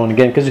I'm just showing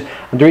again. Because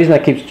the reason I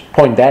keep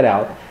pointing that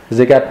out is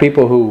they got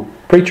people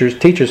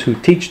teachers who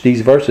teach these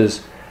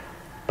verses,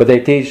 but they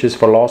teach this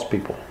for lost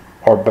people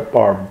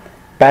or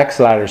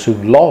backsliders who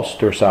lost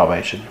their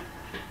salvation.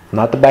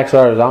 Not the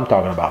backsliders I'm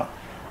talking about.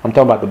 I'm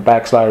talking about the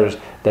backsliders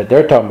that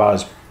they're talking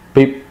about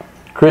is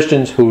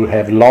Christians who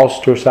have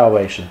lost their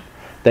salvation.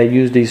 They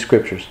use these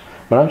scriptures.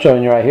 But I'm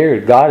showing you right here,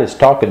 God is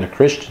talking to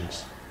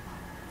Christians.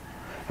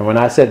 And when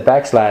I said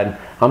backsliding,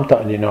 I'm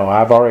talking,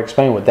 I've already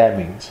explained what that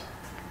means.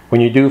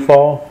 When you do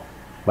fall,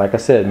 like I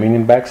said,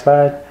 meaning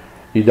backslide,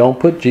 you don't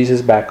put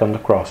Jesus back on the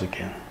cross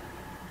again.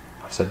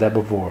 I've said that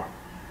before.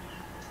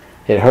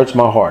 It hurts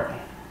my heart.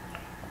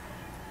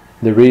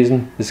 The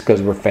reason is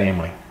because we're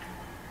family.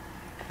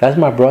 That's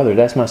my brother,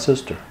 that's my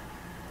sister.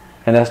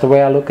 And that's the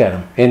way I look at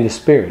them, in the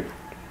spirit.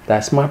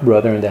 That's my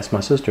brother and that's my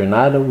sister. And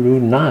I do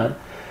not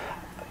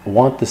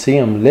want to see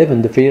them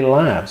living defeated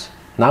lives.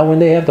 Not when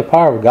they have the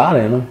power of God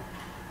in them.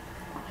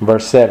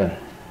 Verse 7.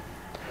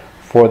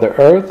 For the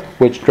earth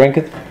which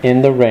drinketh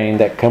in the rain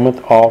that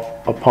cometh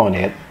off upon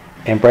it,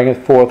 and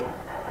bringeth forth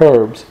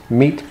herbs,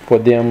 meat for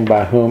them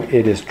by whom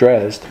it is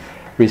dressed,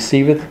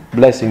 receiveth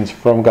blessings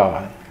from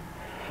God.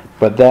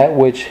 But that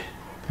which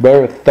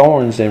beareth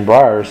thorns and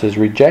briars is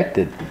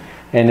rejected,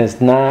 and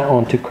is nigh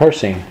unto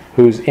cursing,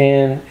 whose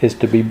end is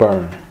to be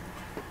burned.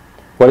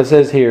 What it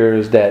says here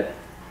is that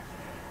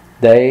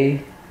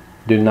they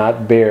do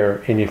not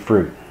bear any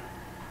fruit.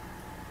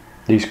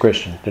 These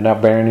Christians, they're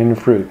not bearing any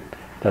fruit.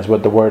 That's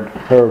what the word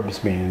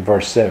herbs mean in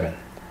verse 7.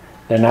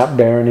 They're not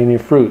bearing any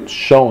fruit,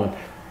 showing.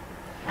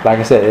 Like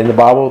I said, in the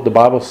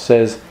Bible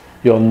says,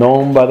 you'll know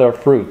them by their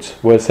fruits.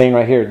 What it's saying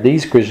right here,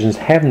 these Christians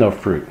have no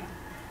fruit.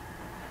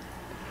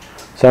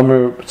 Some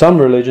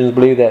religions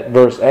believe that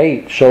verse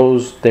 8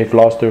 shows they've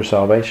lost their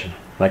salvation,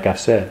 like I've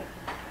said.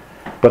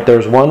 But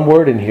there's one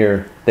word in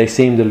here they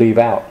seem to leave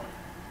out.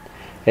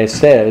 It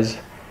says,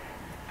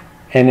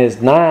 and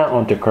is nigh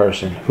unto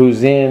cursing,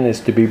 whose end is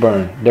to be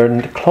burned.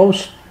 They're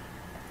close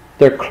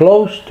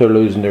to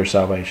losing their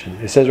salvation.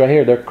 It says right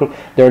here,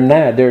 they're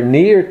nigh, they're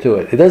near to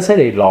it. It doesn't say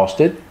they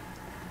lost it.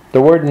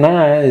 The word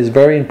nigh is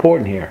very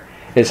important here.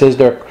 It says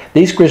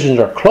these Christians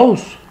are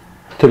close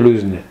to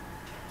losing it.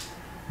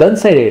 Doesn't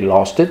say they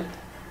lost it.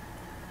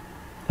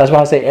 That's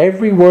why I say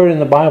every word in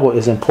the Bible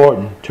is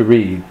important to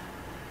read.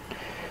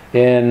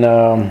 In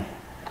 1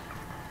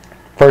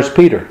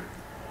 Peter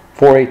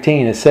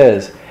 4:18 it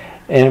says,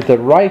 and if the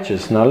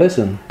righteous, now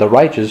listen, the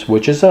righteous,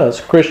 which is us,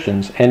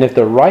 Christians, and if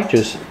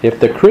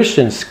the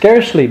Christians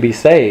scarcely be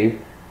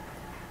saved,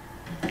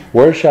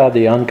 where shall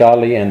the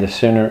ungodly and the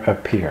sinner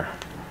appear?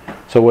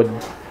 So what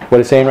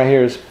it's saying right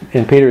here is,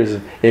 in Peter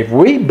is, if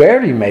we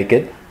barely make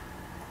it,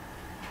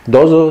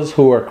 those of us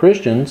who are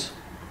Christians,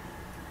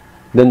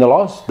 then the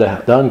lost,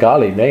 the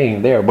ungodly, they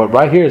ain't there. But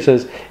right here it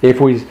says, if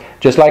we,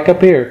 just like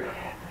up here,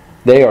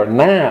 they are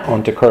nigh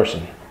unto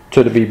cursing,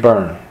 to be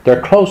burned.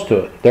 They're close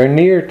to it. They're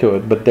near to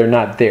it, but they're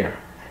not there.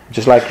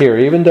 Just like here,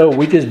 even though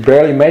we just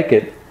barely make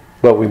it,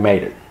 but we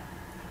made it.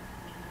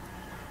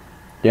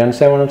 Do you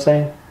understand what I'm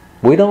saying?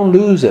 We don't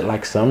lose it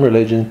like some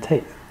religions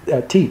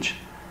teach,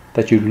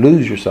 that you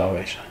lose your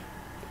salvation.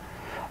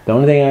 The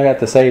only thing I got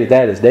to say to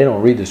that is they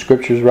don't read the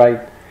scriptures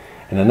right.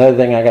 And another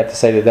thing I got to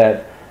say to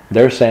that,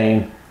 they're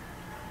saying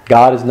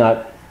God is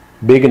not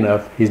big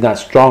enough, He's not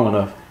strong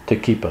enough to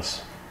keep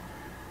us.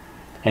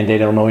 And they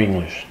don't know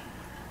English.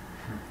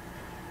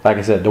 Like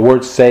I said, the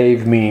word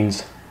save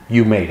means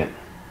you made it.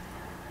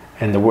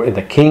 And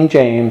the King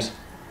James,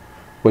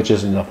 which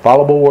is an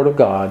infallible word of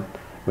God,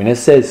 when it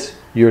says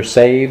you're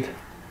saved,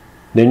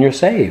 then you're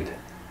saved.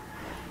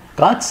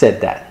 God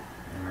said that.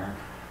 Amen.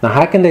 Now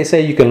how can they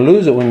say you can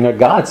lose it when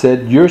God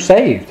said you're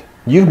saved?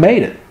 You've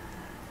made it.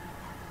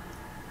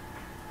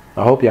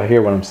 I hope y'all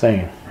hear what I'm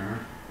saying.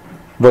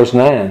 Verse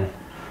 9.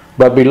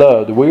 But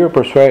beloved, we are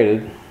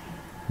persuaded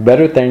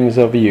better things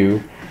of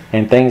you,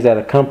 and things that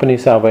accompany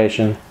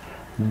salvation,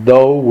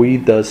 though we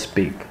thus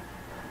speak.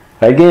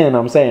 Again,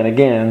 I'm saying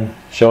again,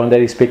 showing that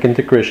he's speaking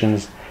to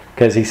Christians,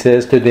 because he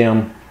says to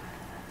them,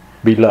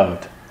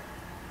 beloved.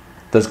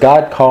 Does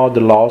God call the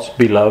lost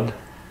beloved?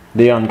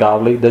 The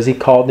ungodly? Does he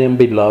call them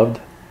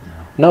beloved?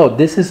 No,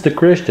 this is the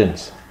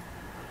Christians.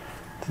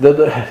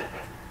 I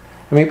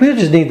mean, people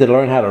just need to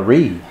learn how to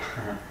read.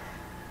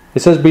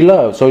 It says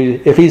beloved. So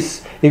if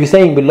he's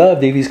saying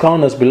beloved, if he's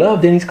calling us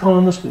beloved,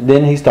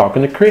 then he's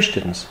talking to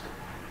Christians.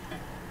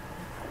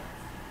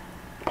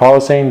 Paul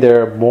is saying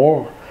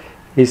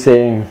he's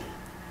saying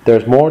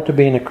there's more to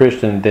being a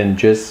Christian than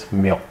just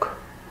milk.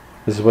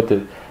 This is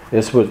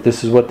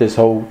what this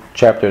whole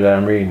chapter that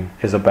I'm reading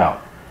is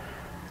about.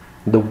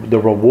 The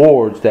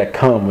rewards that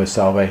come with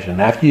salvation.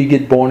 After you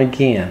get born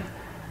again,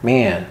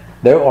 man,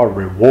 there are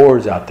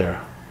rewards out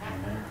there.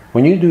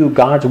 When you do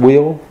God's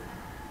will,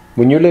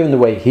 when you're living the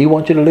way He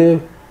wants you to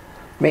live,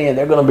 man,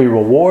 there are going to be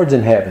rewards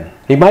in heaven.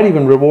 He might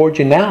even reward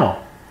you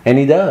now, and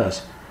He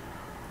does.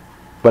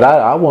 But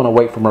I want to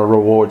wait for my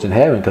rewards in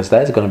heaven, because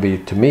that's going to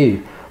be, to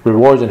me,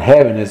 rewards in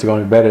heaven is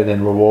going to be better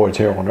than rewards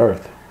here on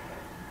earth.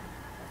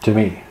 To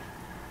me.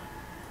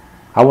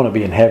 I want to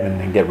be in heaven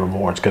and get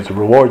rewards, because the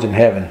rewards in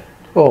heaven,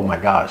 oh my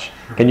gosh.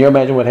 Can you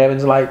imagine what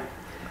heaven's like?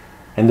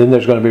 And then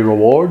there's going to be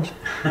rewards?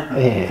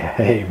 Yeah,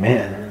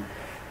 amen.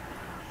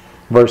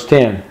 Verse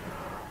 10.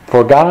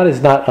 For God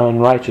is not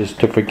unrighteous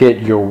to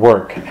forget your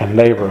work and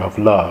labor of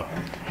love,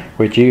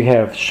 which you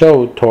have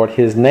showed toward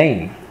His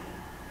name.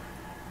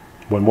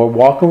 When we're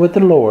walking with the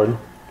Lord,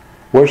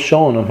 we're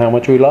showing Him how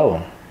much we love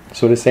Him.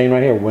 That's what it's saying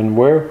right here. When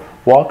we're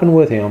walking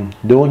with Him,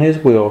 doing His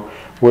will,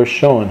 we're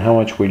showing how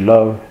much we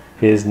love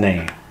His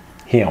name,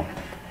 Him.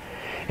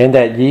 And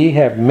that ye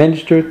have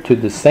ministered to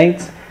the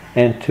saints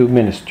and to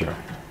minister.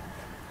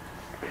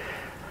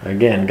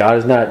 Again, God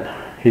is not,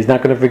 He's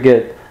not going to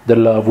forget the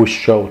love we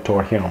show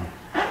toward Him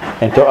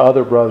and to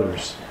other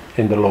brothers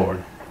in the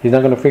Lord. He's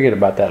not going to forget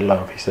about that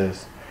love, He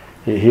says.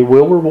 He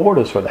will reward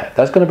us for that.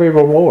 That's going to be a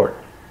reward.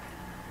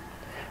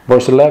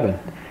 Verse 11.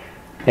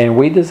 And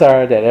we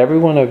desire that every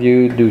one of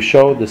you do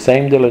show the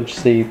same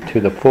diligency to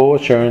the full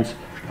assurance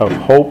of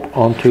hope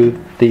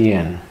unto the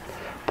end.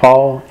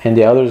 Paul and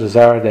the others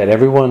desire that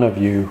every one of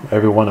you,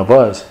 every one of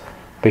us,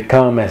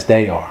 become as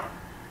they are.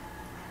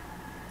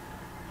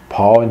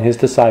 Paul and his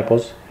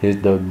disciples,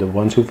 the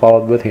ones who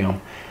followed with him,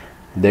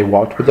 they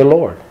walked with the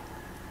Lord.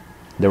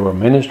 They were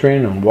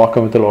ministering and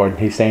walking with the Lord.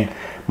 And he's saying,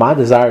 my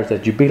desire is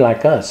that you be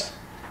like us.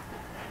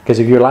 Because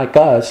if you're like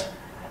us,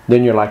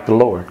 then you're like the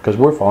Lord. Because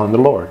we're following the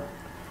Lord.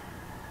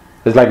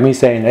 It's like me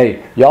saying,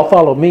 hey, y'all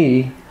follow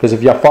me. Because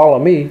if y'all follow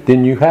me,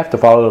 then you have to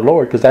follow the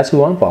Lord. Because that's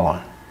who I'm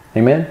following.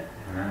 Amen?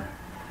 Amen?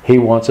 He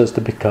wants us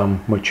to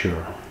become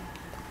mature.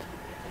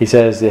 He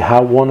says that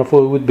how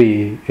wonderful it would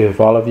be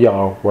if all of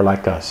y'all were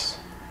like us.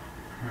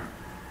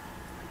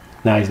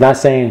 Now, he's not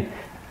saying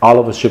all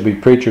of us should be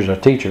preachers or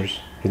teachers.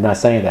 He's not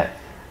saying that.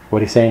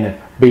 What he's saying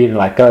is being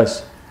like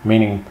us,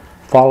 meaning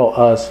follow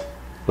us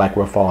like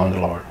we're following the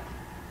Lord.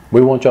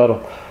 We want y'all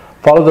to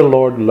follow the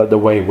Lord the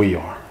way we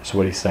are. That's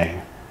what he's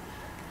saying.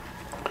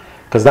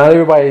 Because not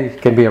everybody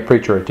can be a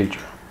preacher or a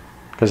teacher.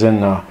 Because in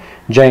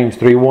James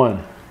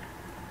 3:1,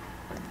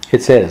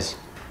 it says,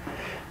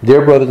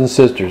 dear brothers and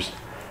sisters,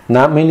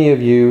 not many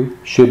of you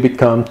should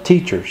become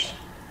teachers.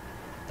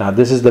 Now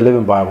this is the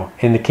Living Bible.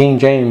 In the King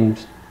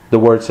James, the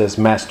word says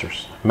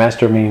masters.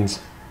 Master means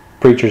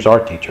preachers or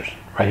teachers.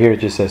 Right here it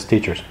just says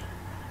teachers.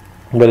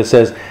 But it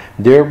says,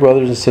 dear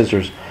brothers and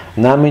sisters,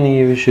 not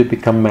many of you should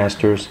become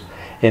masters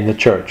in the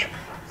church,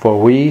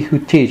 for we who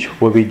teach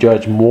will be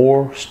judged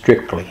more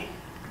strictly.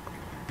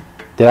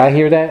 Did I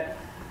hear that?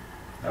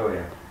 Oh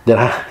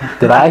yeah.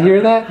 Did I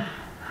hear that?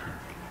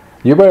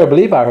 You better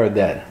believe I heard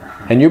that.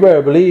 And you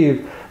better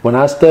believe when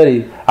I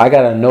study, I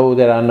got to know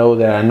that I know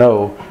that I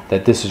know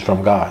that this is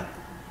from God.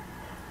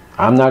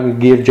 I'm not going to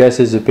give just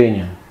his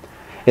opinion.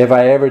 If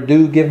I ever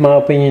do give my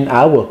opinion,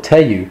 I will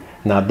tell you,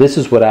 now this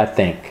is what I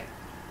think.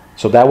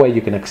 So that way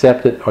you can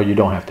accept it or you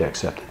don't have to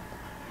accept it.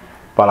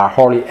 But I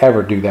hardly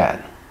ever do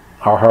that.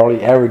 I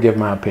hardly ever give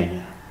my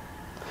opinion.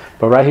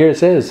 But right here it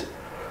says,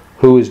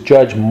 who is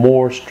judged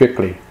more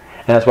strictly.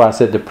 And that's why I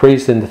said the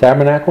priests in the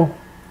tabernacle,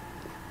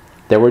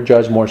 they were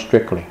judged more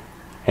strictly.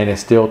 And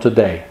it's still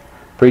today.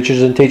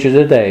 Preachers and teachers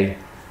today,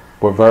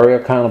 we're very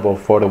accountable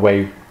for the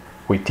way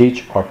we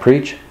teach or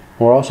preach.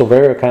 We're also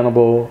very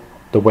accountable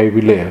the way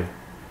we live.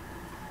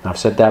 I've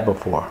said that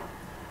before.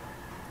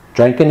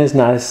 Drinking is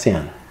not a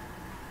sin.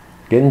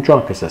 Getting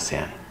drunk is a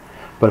sin.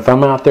 But if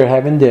I'm out there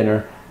having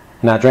dinner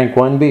and I drink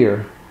one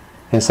beer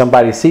and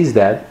somebody sees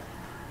that,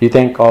 you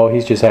think, oh,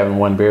 he's just having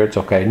one beer, it's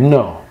okay.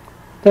 No.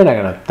 They're not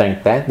going to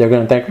think that. They're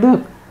going to think,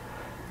 look,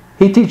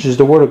 he teaches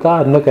the Word of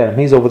God and look at him.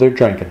 He's over there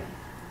drinking.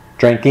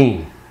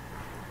 Drinking.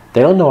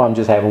 They don't know I'm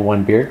just having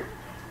one beer.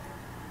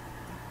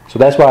 So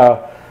that's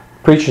why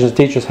preachers and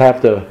teachers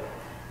have to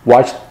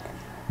watch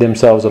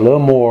themselves a little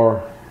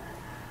more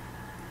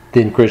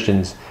than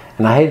Christians.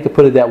 And I hate to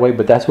put it that way,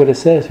 but that's what it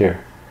says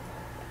here.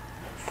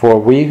 For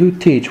we who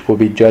teach will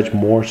be judged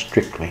more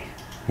strictly.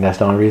 And that's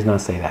the only reason I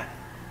say that.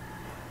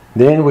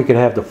 Then we could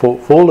have the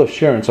full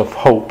assurance of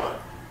hope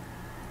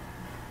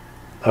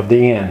of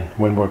the end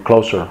when we're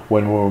closer,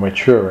 when we're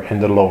mature in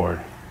the Lord.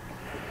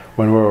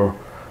 When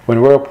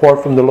we're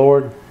apart from the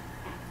Lord,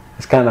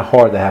 it's kind of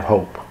hard to have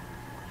hope.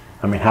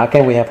 I mean, how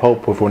can we have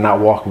hope if we're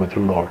not walking with the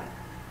Lord?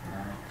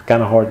 It's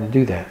kind of hard to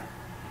do that.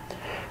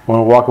 When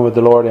we're walking with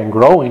the Lord and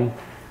growing,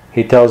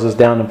 he tells us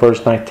down in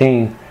verse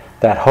 19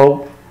 that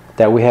hope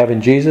that we have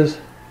in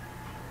Jesus,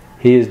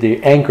 he is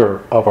the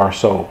anchor of our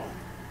soul.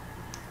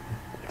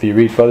 If you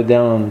read further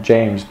down in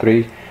James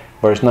 3,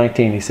 verse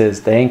 19, he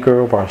says, the anchor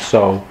of our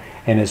soul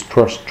and is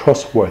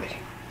trustworthy.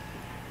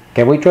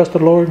 Can we trust the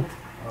Lord?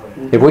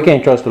 If we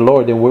can't trust the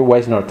Lord, then we're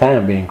wasting our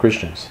time being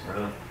Christians.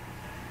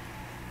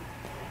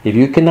 If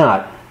you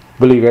cannot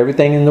believe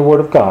everything in the Word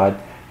of God,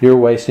 you're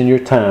wasting your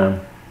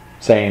time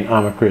saying,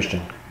 I'm a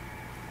Christian.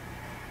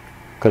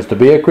 Because to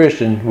be a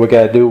Christian, we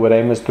got to do what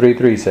Amos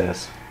 3:3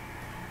 says.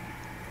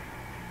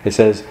 It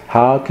says,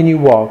 how can you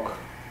walk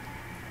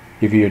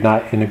if you're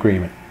not in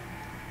agreement?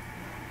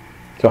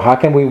 So how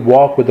can we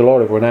walk with the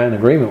Lord if we're not in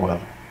agreement with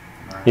Him?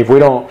 If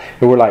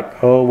we're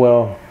like, oh,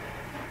 well,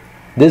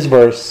 this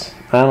verse,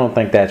 I don't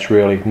think that's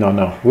really,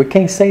 no. We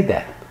can't say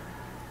that.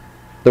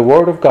 The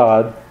Word of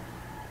God,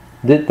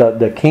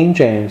 the King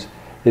James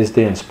is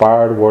the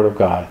inspired Word of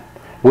God.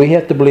 We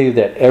have to believe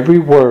that every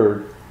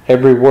word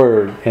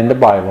in the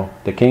Bible,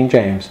 the King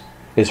James,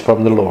 is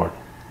from the Lord.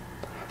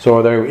 So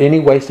are there any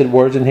wasted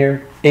words in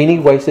here? Any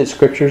wasted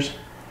scriptures?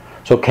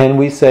 So can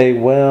we say,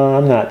 well,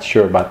 I'm not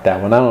sure about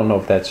that one. I don't know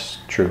if that's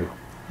true.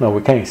 No,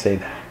 we can't say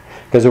that.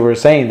 Because if we're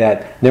saying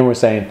that, then we're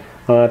saying,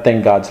 oh, I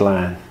think God's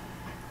lying.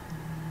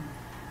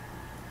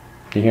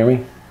 Do you hear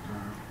me?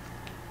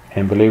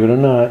 And believe it or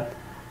not,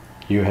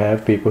 you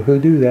have people who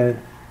do that.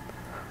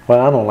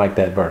 Well, I don't like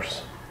that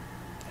verse.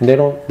 And they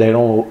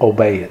don't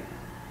obey it.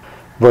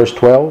 Verse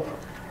 12,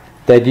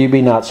 that you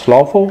be not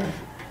slothful,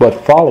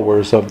 but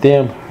followers of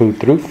them who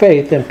through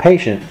faith and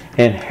patience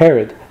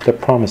inherit the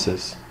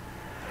promises.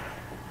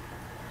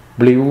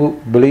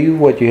 Believe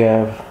what you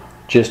have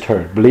just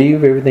heard.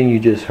 Believe everything you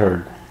just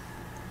heard.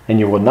 And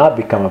you will not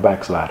become a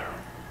backslider.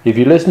 If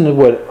you listen to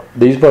what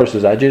these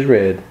verses I just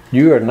read,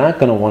 you are not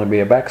going to want to be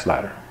a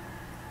backslider.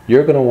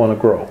 you're going to want to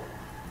grow.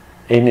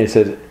 And it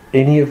says,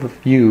 any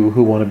of you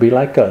who want to be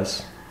like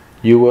us,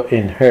 you will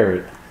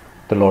inherit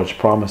the Lord's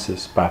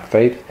promises by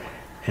faith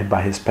and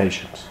by his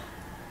patience.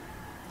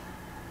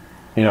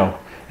 You know,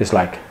 it's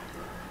like,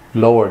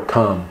 Lord,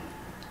 come.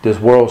 This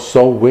world's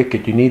so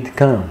wicked, you need to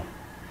come.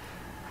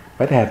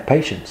 But have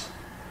patience.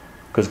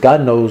 Because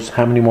God knows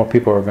how many more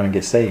people are going to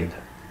get saved.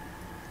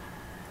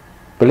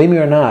 Believe me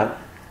or not,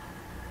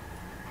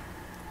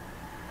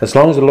 as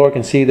long as the Lord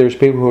can see there's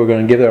people who are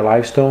going to give their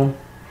lives to him,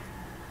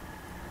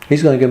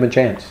 he's going to give them a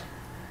chance.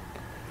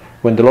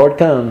 When the Lord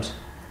comes,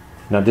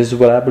 now this is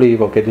what I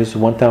believe. Okay, this is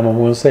one time I'm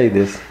going to say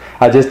this.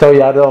 I just told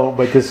you I don't,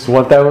 but this is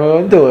one time I'm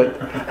going to do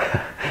it.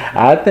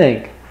 I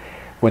think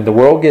when the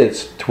world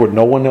gets to where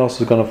no one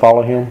else is going to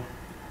follow him,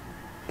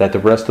 that the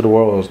rest of the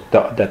world is,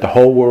 that the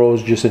whole world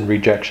is just in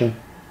rejection,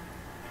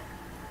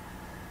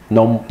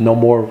 no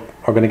more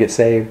are going to get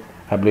saved,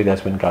 I believe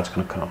that's when God's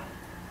going to come.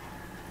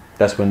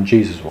 That's when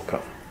Jesus will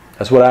come.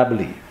 That's what I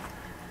believe.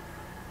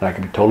 And I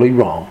can be totally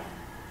wrong,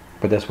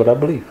 but that's what I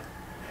believe.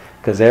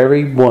 Because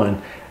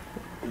everyone,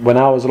 when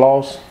I was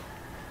lost,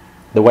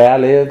 the way I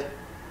lived,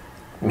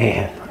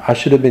 man, I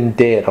should have been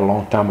dead a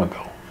long time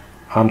ago.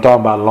 I'm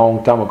talking about a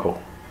long time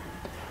ago.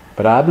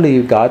 But I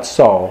believe God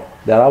saw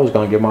that I was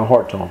going to give my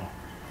heart to him.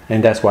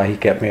 And that's why he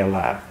kept me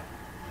alive.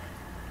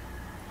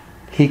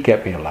 He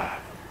kept me alive.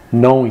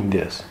 Knowing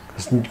this.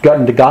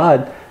 Because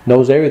God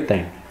knows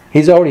everything.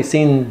 He's already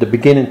seen the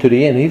beginning to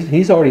the end.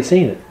 He's already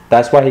seen it.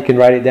 That's why he can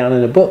write it down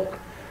in the book.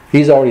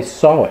 He's already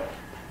saw it.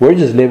 We're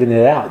just living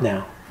it out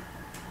now.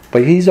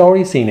 But he's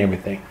already seen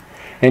everything.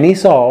 And he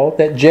saw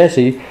that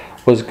Jesse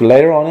was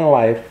later on in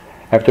life,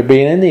 after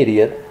being an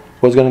idiot,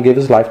 was going to give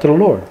his life to the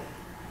Lord.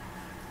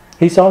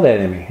 He saw that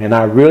in me. And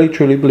I really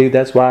truly believe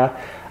that's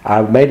why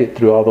I made it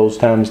through all those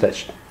times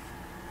that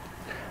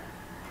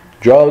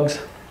drugs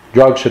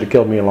should have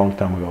killed me a long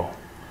time ago.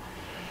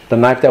 The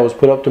knife that was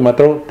put up to my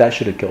throat, that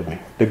should have killed me.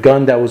 The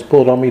gun that was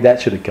pulled on me,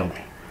 that should have killed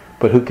me.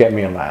 But who kept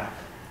me alive?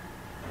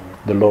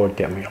 The Lord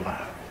kept me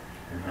alive.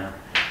 Amen.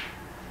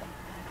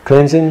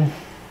 Cleansing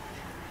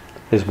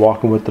is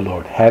walking with the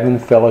Lord, having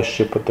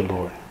fellowship with the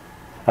Lord.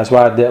 That's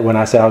why I did when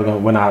I said I was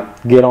going. When I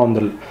get on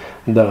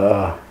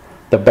the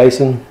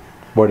basin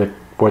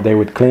where they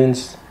would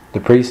cleanse the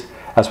priest.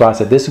 That's why I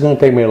said this is going to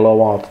take me a little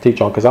while to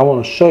teach on, because I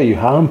want to show you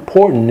how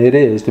important it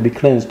is to be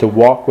cleansed, to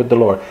walk with the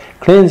Lord.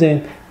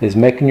 Cleansing is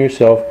making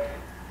yourself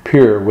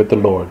pure with the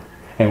Lord.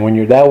 And when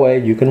you're that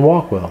way, you can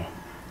walk with Him.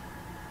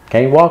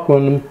 Can't walk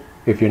with Him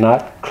if you're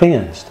not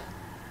cleansed.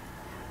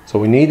 So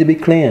we need to be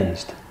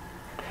cleansed.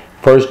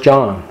 1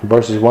 John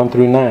verses 1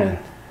 through 9.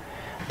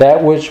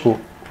 That which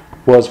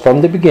was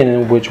from the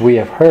beginning, which we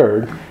have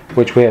heard,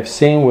 which we have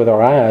seen with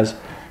our eyes,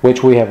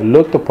 which we have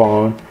looked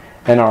upon,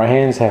 and our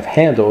hands have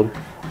handled,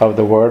 of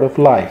the word of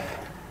life.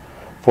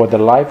 For the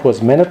life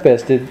was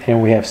manifested,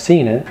 and we have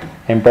seen it,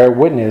 and bear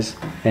witness,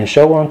 and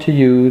show unto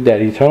you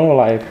that eternal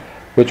life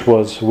which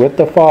was with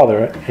the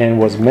Father, and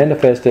was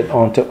manifested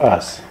unto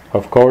us.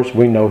 Of course,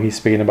 we know he's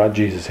speaking about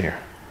Jesus here.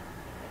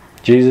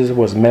 Jesus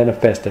was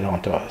manifested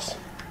unto us.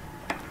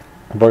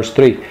 Verse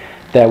 3.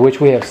 That which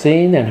we have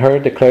seen and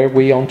heard declare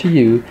we unto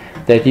you,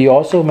 that ye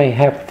also may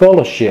have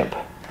fellowship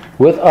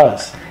with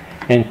us.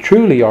 And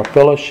truly our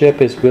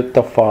fellowship is with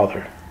the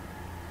Father.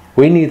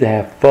 We need to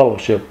have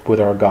fellowship with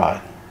our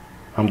God.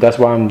 That's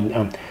why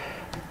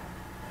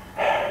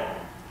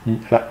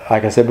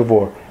like I said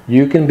before,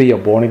 you can be a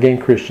born-again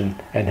Christian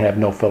and have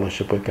no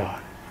fellowship with God.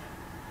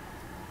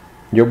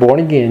 You're born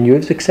again,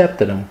 you've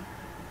accepted Him,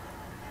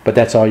 but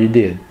that's all you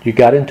did. You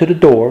got into the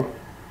door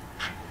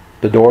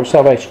of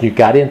salvation. You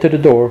got into the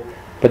door,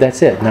 but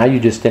that's it. Now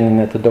you're just standing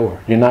at the door.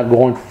 You're not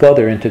going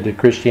further into the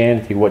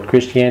Christianity, what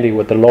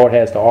the Lord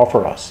has to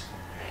offer us.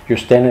 You're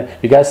standing,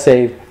 you got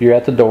saved, you're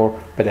at the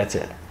door, but that's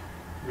it.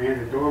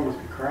 Man, the door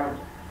must be crowded.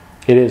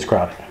 It is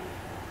crowded.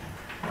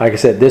 Like I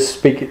said,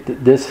 this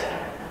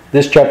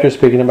chapter is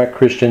speaking about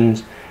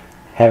Christians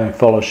having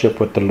fellowship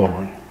with the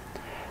Lord.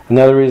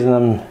 Another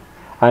reason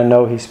I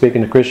know he's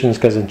speaking to Christians,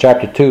 because in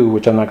chapter 2,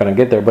 which I'm not going to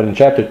get there, but in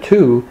chapter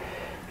 2,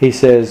 he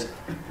says,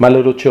 my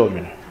little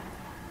children.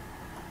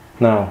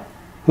 Now,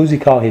 who's he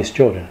call his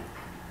children?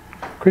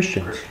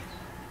 Christians.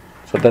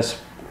 So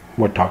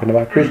we're talking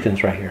about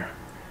Christians right here.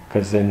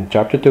 Because in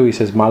chapter 2 he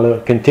says,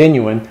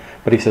 continuing,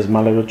 but he says,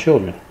 my little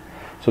children.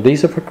 So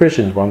these are for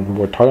Christians.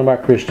 We're talking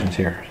about Christians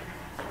here.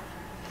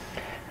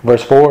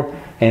 Verse 4,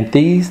 and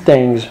these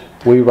things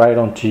we write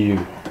unto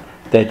you,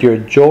 that your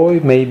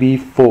joy may be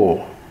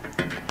full.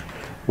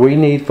 We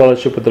need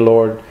fellowship with the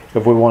Lord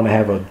if we want to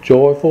have a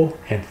joyful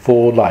and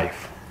full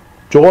life.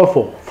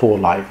 Joyful, full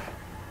life.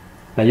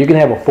 Now you can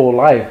have a full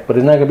life, but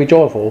it's not going to be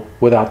joyful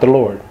without the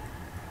Lord.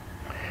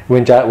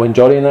 When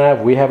Jody and I,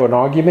 if we have an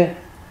argument,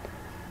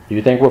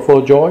 you think we're full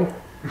of joy?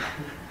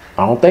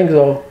 I don't think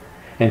so.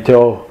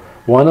 Until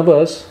one of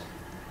us,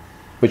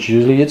 which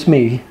usually it's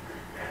me,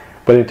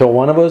 but until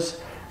one of us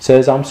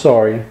says I'm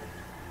sorry,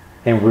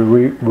 and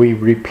we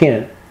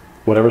repent,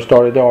 whatever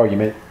started the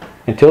argument,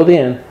 until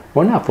then,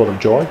 we're not full of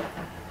joy.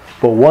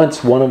 But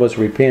once one of us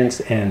repents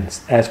and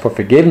asks for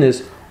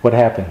forgiveness, what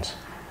happens?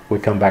 we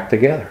come back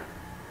together.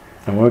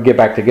 And when we get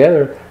back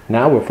together,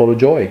 now we're full of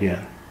joy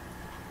again.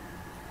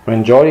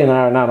 When Jordy and I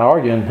are not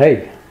arguing,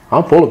 hey,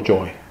 I'm full of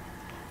joy.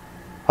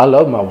 I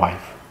love my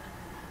wife.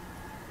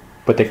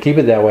 But to keep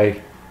it that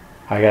way,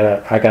 I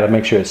gotta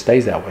make sure it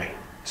stays that way.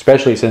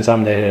 Especially since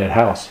I'm the head of the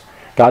house.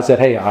 God said,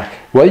 hey,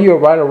 whether you're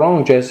right or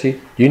wrong,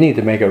 Jesse, you need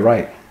to make it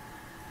right.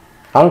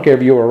 I don't care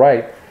if you were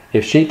right.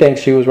 If she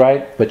thinks she was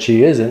right, but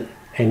she isn't,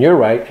 and you're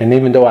right, and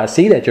even though I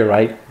see that you're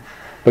right,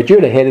 but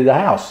you're the head of the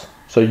house.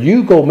 So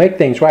you go make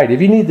things right.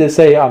 If you need to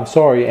say, I'm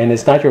sorry, and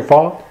it's not your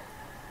fault,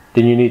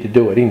 then you need to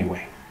do it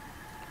anyway.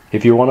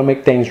 If you want to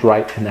make things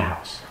right in the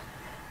house.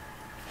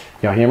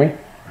 Y'all hear me?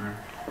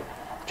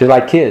 Just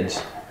like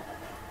kids.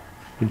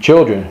 Your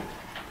children.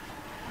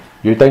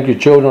 You think your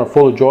children are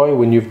full of joy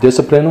when you've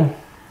disciplined them?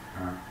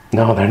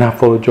 No, they're not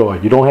full of joy.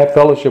 You don't have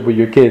fellowship with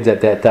your kids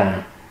at that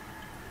time.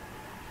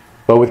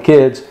 But with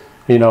kids,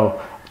 you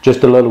know,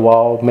 just a little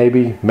while,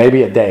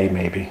 maybe a day,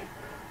 maybe.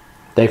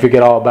 They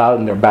forget all about it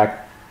and they're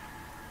back,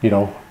 you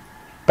know,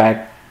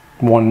 back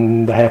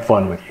wanting to have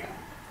fun with you.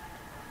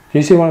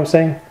 You see what I'm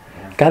saying?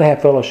 Gotta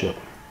have fellowship.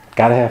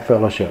 Gotta have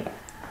fellowship.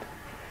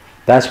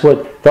 That's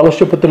what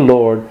fellowship with the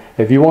Lord.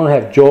 If you want to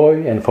have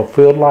joy and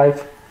fulfilled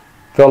life,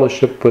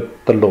 fellowship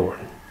with the Lord.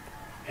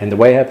 And the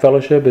way to have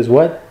fellowship is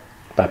what?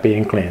 By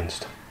being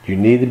cleansed. You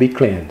need to be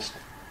cleansed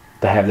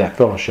to have that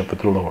fellowship with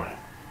the Lord.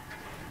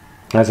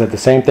 I said the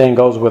same thing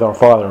goes with our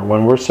Father.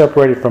 When we're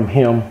separated from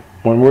Him,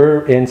 when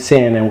we're in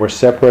sin and we're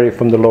separated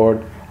from the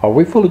Lord, are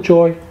we full of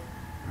joy?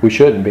 We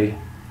shouldn't be.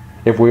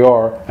 If we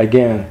are,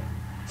 again,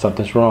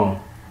 something's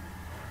wrong.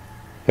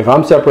 If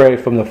I'm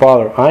separated from the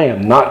Father, I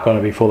am not going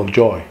to be full of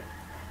joy.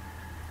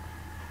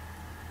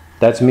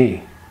 That's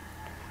me.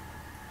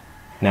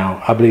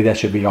 Now, I believe that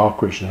should be all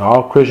Christians.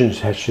 All Christians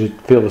should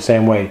feel the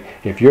same way.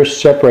 If you're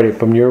separated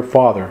from your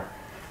Father,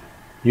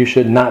 you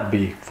should not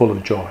be full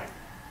of joy.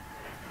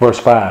 Verse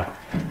 5.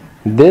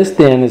 This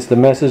then is the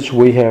message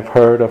we have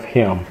heard of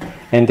Him,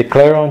 and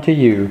declare unto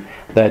you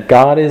that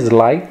God is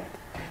light,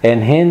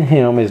 and in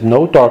Him is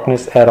no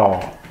darkness at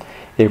all.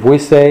 If we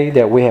say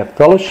that we have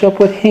fellowship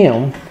with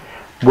Him,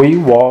 we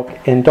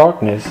walk in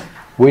darkness,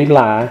 we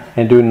lie,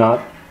 and do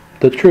not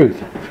the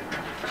truth.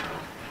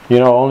 You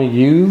know, only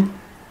you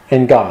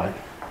and God.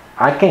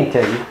 I can't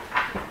tell you.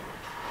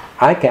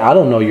 I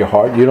don't know your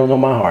heart. You don't know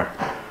my heart.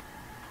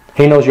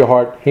 He knows your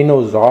heart. He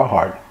knows our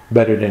heart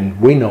better than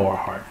we know our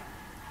heart.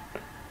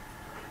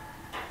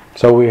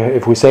 So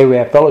if we say we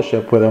have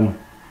fellowship with Him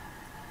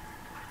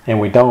and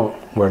we don't,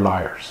 we're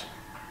liars.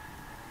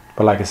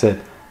 But like I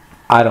said,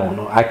 I don't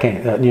know. I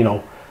can't, you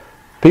know,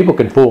 people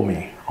can fool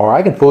me or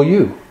I can fool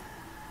you.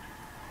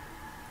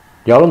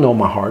 Y'all don't know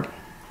my heart.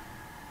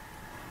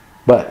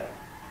 But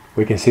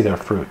we can see their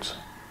fruits.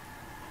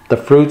 The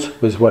fruits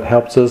is what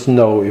helps us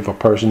know if a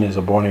person is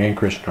a born-again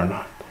Christian or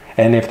not.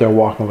 And if they're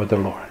walking with the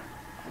Lord.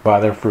 By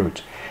their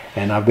fruits.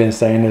 And I've been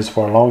saying this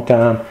for a long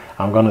time.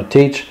 I'm going to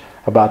teach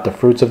about the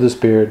fruits of the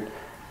Spirit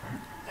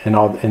and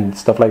all and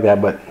stuff like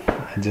that. But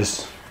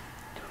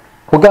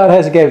well, God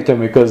hasn't gave it to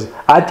me because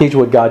I teach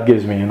what God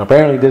gives me. And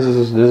apparently this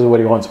is what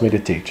He wants me to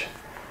teach.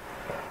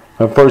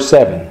 Verse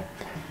 7.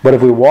 But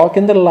if we walk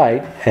in the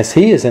light as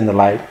He is in the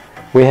light,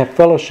 we have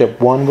fellowship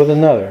one with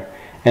another.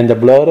 And the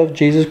blood of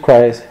Jesus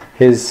Christ,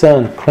 His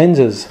Son,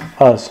 cleanses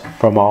us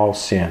from all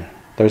sin.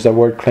 There's that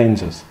word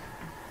cleanses.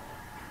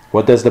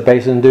 What does the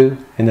basin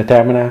do in the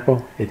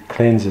tabernacle? It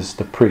cleanses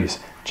the priest,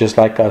 just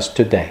like us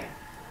today.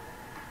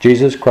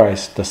 Jesus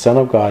Christ, the Son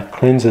of God,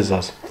 cleanses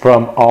us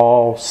from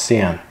all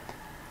sin.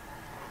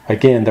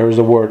 Again, there is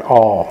the word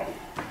all.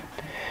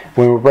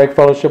 When we break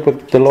fellowship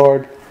with the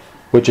Lord,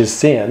 which is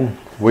sin,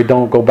 we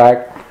don't go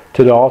back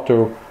to the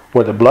altar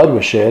where the blood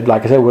was shed.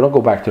 Like I said, we don't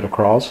go back to the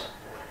cross.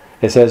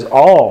 It says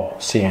all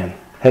sin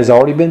has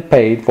already been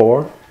paid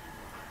for,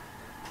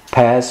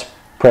 past,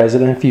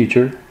 present, and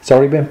future. It's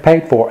already been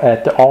paid for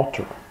at the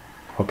altar.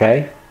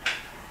 Okay?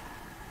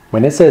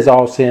 When it says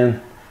all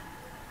sin,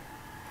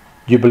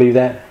 you believe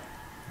that?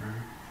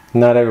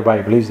 Not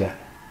everybody believes that.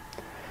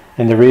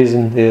 And the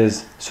reason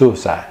is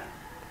suicide.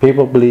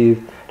 People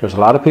believe, there's a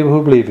lot of people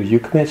who believe if you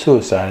commit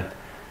suicide,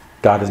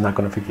 God is not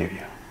going to forgive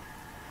you.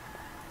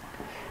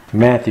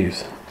 Matthew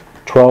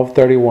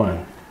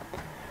 12:31.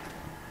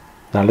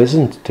 Now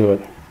listen to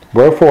it.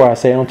 Wherefore I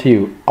say unto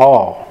you,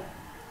 all.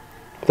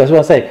 That's what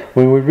I say.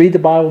 When we read the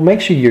Bible,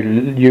 make sure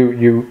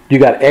you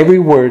got every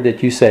word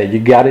that you say. You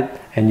got it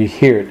and you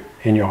hear it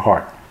in your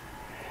heart.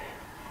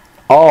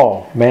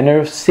 All manner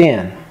of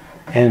sin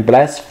and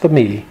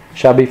blasphemy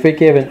shall be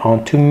forgiven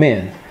unto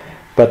men,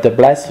 but the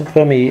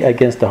blasphemy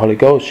against the Holy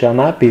Ghost shall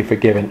not be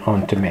forgiven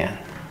unto men.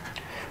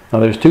 Now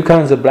there's two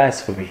kinds of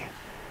blasphemy.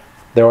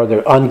 There are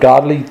the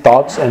ungodly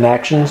thoughts and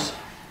actions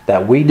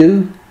that we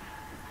do.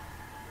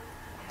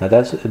 Now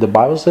the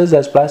Bible says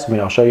that's blasphemy.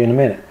 I'll show you in a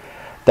minute.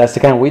 That's the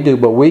kind we do,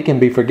 but we can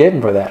be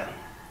forgiven for that.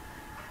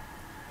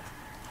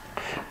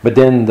 But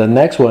then the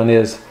next one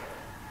is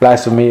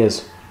blasphemy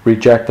is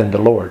rejecting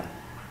the Lord.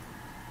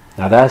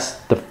 Now that's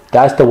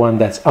the one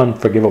that's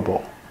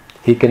unforgivable.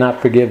 He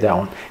cannot forgive that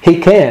one. He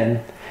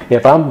can,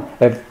 If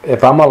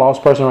I'm a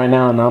lost person right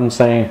now and I'm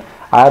saying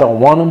I don't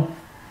want him,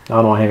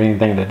 I don't have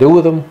anything to do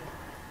with him,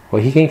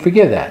 well, he can't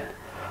forgive that.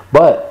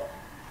 But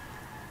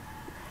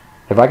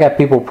if I got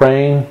people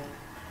praying,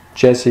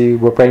 Jesse,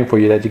 we're praying for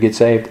you that you get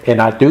saved,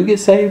 and I do get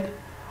saved,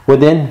 well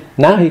then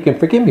now he can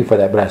forgive me for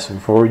that blasphemy,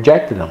 for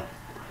rejecting him.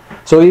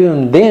 So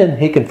even then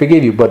he can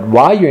forgive you, but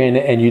while you're in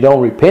it and you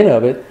don't repent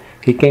of it,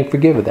 he can't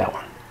forgive with that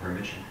one.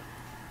 Remission.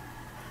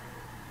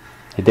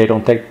 They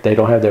don't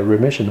have that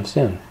remission of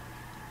sin.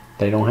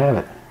 They don't have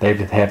it. They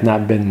have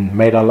not been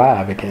made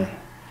alive again.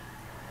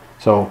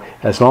 So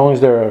as long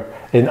as they're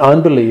in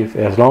unbelief,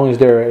 as long as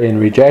they're in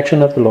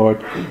rejection of the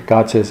Lord,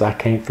 God says, I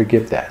can't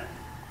forgive that.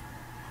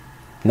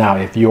 Now,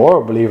 if you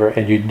are a believer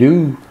and you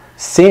do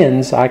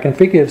sins, I can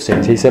forgive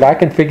sins. He said, I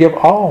can forgive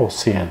all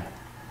sin.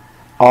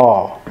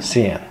 All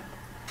sin.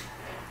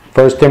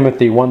 1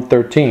 Timothy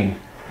 1:13.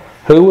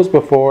 Who was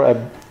before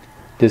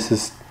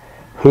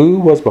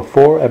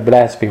a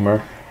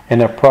blasphemer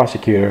and a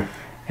prosecutor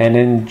and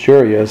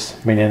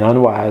injurious, meaning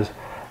unwise,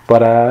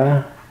 but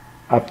I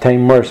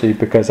obtained mercy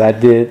because I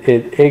did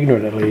it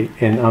ignorantly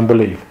in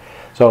unbelief.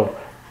 So,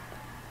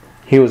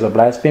 he was a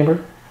blasphemer.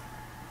 It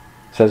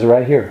says it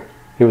right here.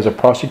 He was a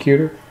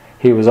prosecutor.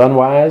 He was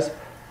unwise.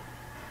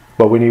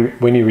 But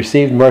when he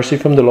received mercy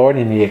from the Lord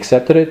and he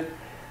accepted it,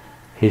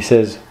 he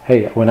says,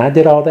 hey, when I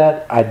did all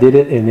that, I did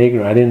it in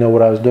ignorance. I didn't know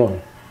what I was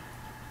doing.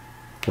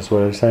 That's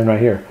what he's saying right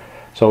here.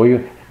 So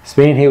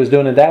being he was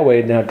doing it that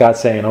way, now God's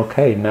saying,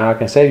 okay, now I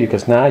can save you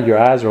because now your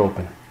eyes are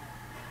open.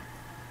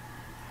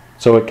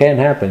 So it can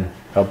happen.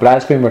 A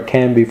blasphemer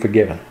can be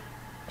forgiven.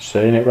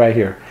 Saying it right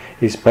here.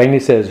 He plainly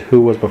says,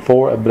 who was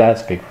before a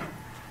blasphemer.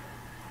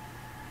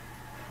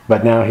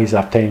 But now he's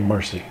obtained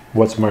mercy.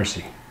 What's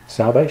mercy?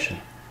 Salvation.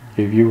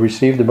 If you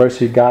receive the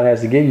mercy God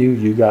has to give you,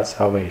 you got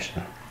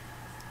salvation.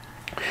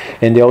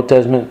 In the Old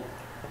Testament,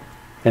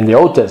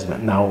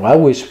 now I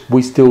wish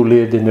we still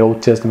lived in the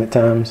Old Testament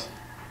times.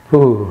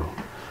 Ooh,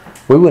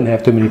 we wouldn't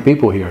have too many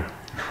people here.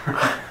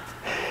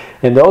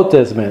 In the Old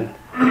Testament,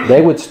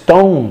 they would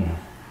stone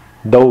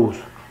those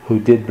who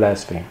did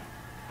blaspheme.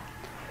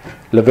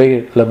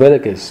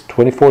 Leviticus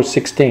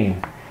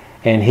 24:16,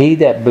 and he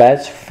that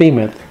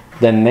blasphemeth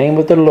the name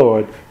of the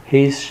Lord,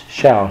 he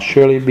shall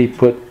surely be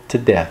put to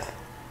death.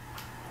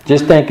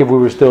 Just think if we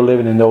were still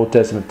living in the Old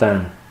Testament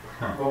time.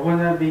 Well, wouldn't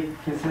that be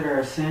considered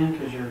a sin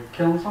because you're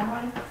killing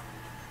somebody?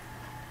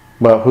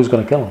 Well, who's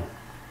going to kill him?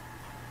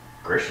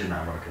 Christian's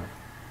not going to kill him.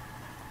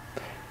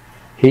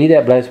 He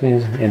that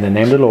blasphemes in the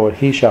name of the Lord,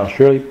 he shall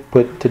surely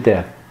put to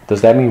death.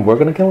 Does that mean we're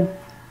going to kill him?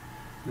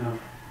 No.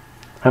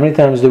 How many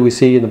times do we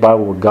see in the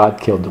Bible where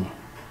God killed them?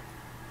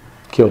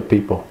 Killed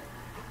people.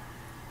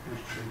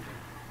 That's true.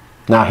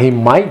 Now, he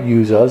might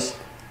use us.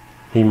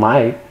 He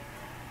might.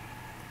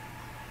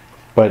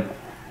 But it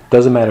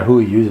doesn't matter who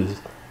he uses.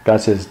 God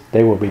says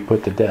they will be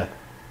put to death.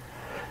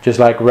 Just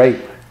like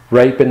rape.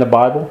 Rape in the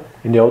Bible,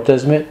 in the Old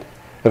Testament.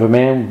 If a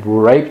man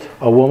raped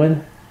a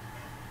woman,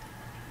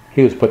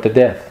 he was put to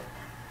death.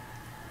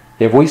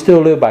 If we still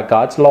live by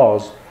God's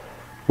laws,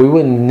 we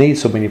wouldn't need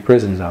so many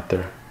prisons out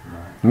there.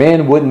 Right.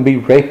 Men wouldn't be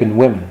raping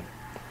women.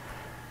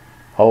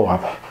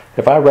 Oh,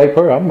 if I rape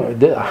her, I'm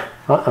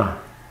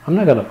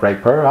not going to rape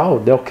her.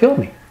 They'll kill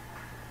me.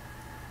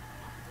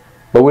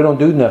 But we don't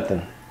do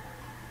nothing.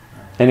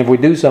 And if we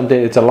do something,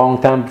 it's a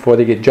long time before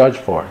they get judged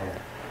for it.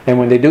 And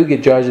when they do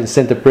get judged and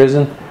sent to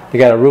prison, they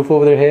got a roof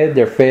over their head,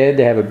 they're fed,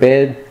 they have a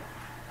bed.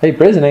 Hey,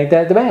 prison ain't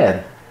that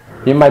bad.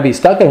 You might be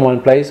stuck in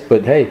one place,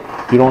 but hey,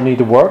 you don't need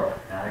to work.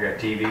 Now they got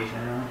TVs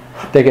now.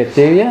 They get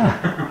TV,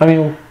 yeah. I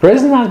mean,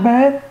 prison's not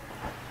bad.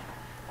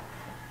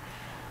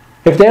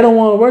 If they don't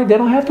want to work, they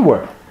don't have to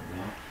work.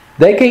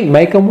 They can't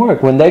make them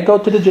work. When they go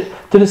to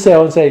the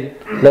cell and say,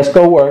 let's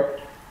go work,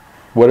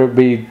 whether it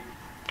be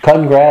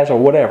cutting grass or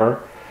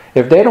whatever,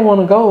 if they don't want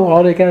to go,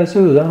 all they got to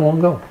do is, I don't want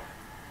to go.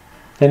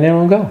 And they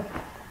don't go.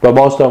 But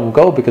most of them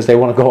go because they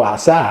want to go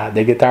outside.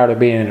 They get tired of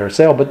being in their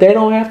cell, but they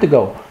don't have to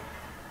go.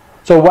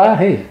 So why,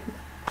 hey,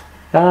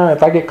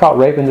 if I get caught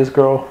raping this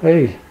girl,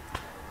 hey,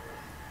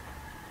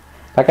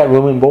 I got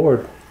room and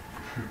board.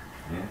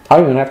 I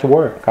don't even have to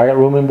work. I got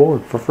room and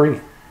board for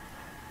free.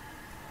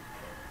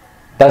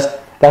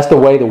 That's the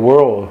way the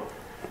world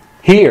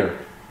here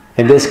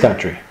in this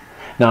country.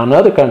 Now in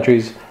other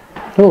countries,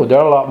 they're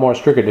a lot more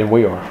stricter than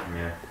we are.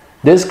 Yeah.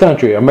 This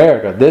country,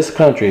 America,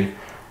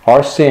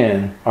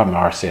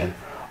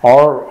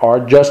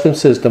 our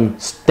justice system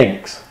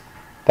stinks.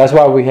 That's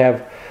why we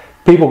have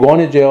people going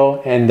to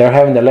jail and they're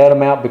having to let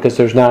them out because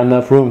there's not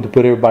enough room to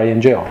put everybody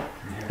in jail,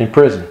 in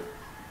prison.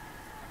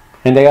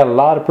 And they got a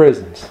lot of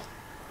prisons.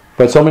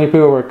 But so many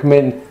people are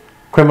committing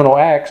criminal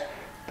acts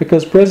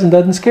because prison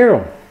doesn't scare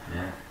them.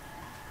 Yeah.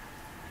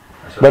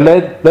 But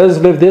let us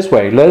live this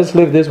way. Let us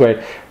live this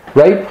way.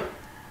 Rape,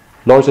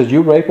 Lord says,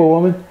 you rape a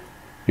woman,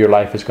 your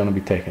life is going to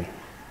be taken.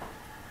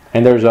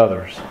 And there's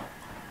others.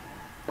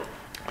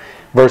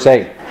 Verse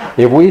 8.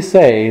 If we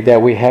say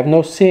that we have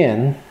no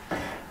sin,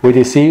 we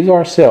deceive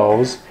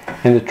ourselves,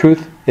 and the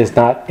truth is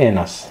not in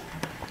us.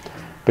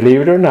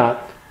 Believe it or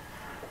not,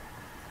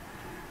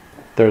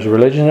 there's a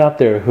religion out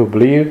there who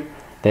believe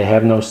they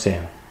have no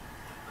sin.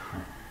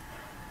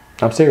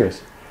 I'm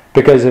serious.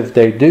 Because if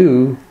they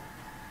do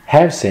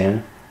have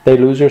sin, they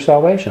lose their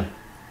salvation.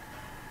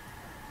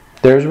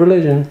 There's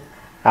religion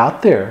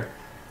out there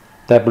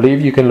that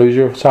believe you can lose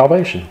your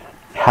salvation.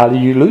 How do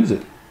you lose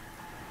it?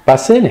 By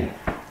sinning.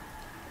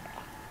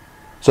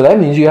 So that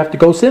means you have to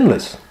go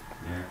sinless.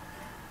 Yeah.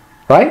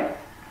 Right?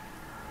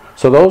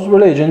 So those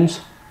religions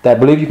that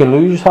believe you can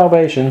lose your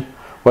salvation,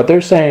 what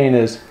they're saying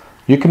is,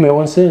 you commit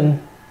one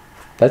sin,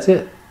 that's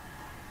it.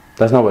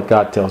 That's not what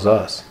God tells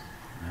us.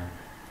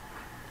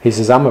 He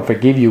says, I'm going to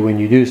forgive you when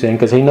you do sin,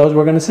 because He knows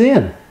we're going to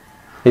sin.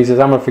 He says,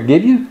 I'm going to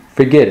forgive you,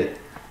 forget it.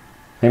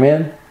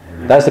 Amen?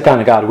 Amen. That's the kind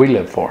of God we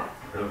live for.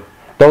 Really?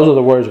 Those are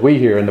the words we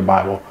hear in the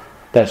Bible.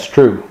 That's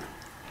true.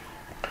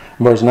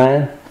 Verse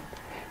 9,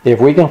 if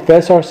we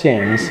confess our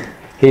sins,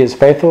 He is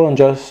faithful and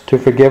just to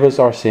forgive us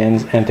our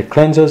sins and to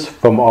cleanse us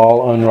from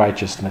all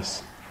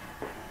unrighteousness.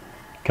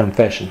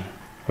 Confession.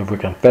 If we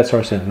confess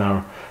our sins.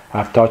 Now,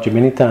 I've taught you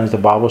many times the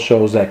Bible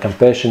shows that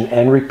confession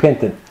and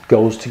repentance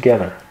goes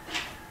together.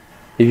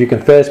 If you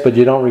confess but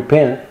you don't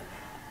repent,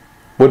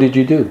 what did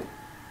you do?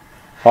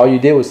 All you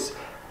did was,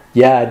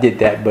 yeah, I did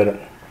that,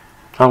 but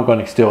I'm going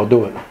to still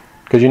do it.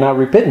 Because you're not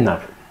repenting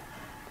of it.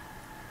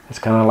 It's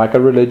kind of like a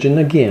religion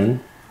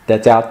again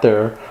that's out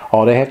there.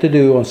 All they have to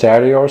do on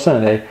Saturday or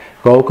Sunday,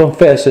 go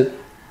confess it.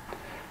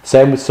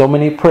 Say with so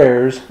many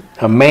prayers.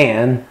 A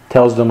man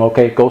tells them,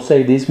 okay, go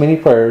say these many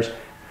prayers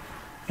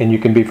and you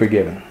can be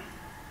forgiven.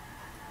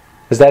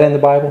 Is that in the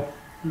Bible?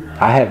 No.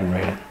 I haven't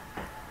read it.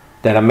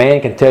 That a man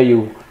can tell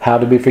you how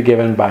to be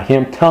forgiven by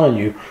him telling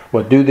you,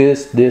 well, do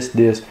this, this,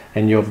 this,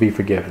 and you'll be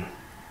forgiven.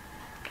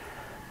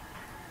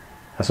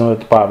 That's not what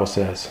the Bible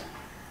says.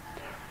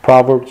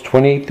 Proverbs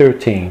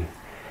 28:13.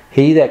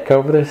 He that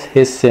covereth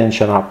his sin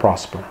shall not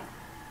prosper.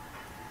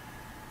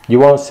 You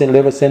want to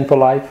live a sinful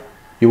life?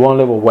 You want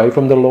to live away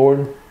from the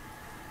Lord?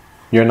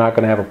 You're not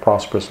going to have a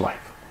prosperous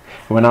life.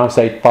 And when I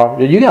say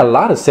you got a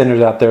lot of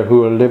sinners out there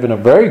who are living a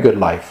very good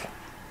life.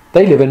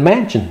 They live in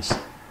mansions.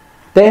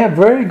 They have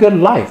very good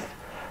life.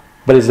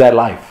 But is that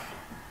life?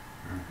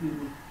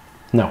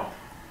 No.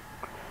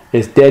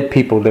 It's dead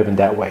people living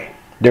that way.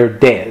 They're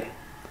dead.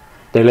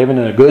 They're living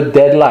in a good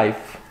dead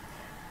life,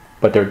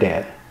 but they're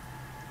dead.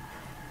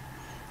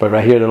 But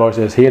right here the Lord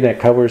says, he that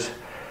covers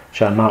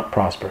shall not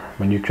prosper.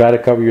 When you try to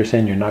cover your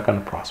sin, you're not going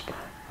to prosper.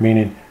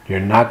 Meaning, you're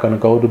not going to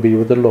go to be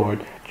with the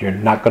Lord. You're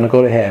not going to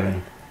go to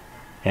heaven.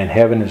 And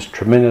heaven is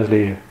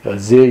tremendously a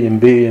zillion,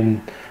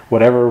 billion,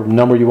 whatever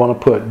number you want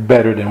to put,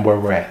 better than where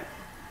we're at.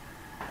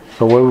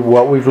 So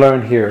what we've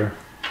learned here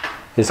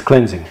is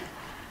cleansing.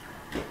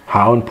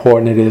 How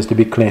important it is to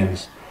be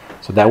cleansed.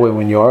 So that way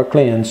when you are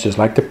cleansed, just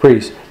like the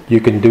priest, you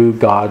can do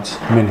God's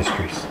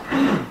ministries.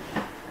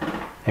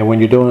 And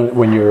when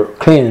you're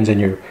cleansed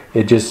and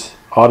it just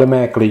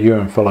automatically you're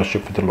in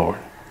fellowship with the Lord.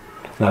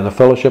 Now the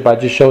fellowship I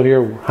just showed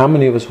here, how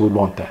many of us would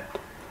want that?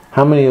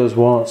 How many of us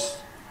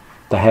wants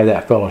to have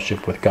that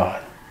fellowship with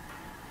God?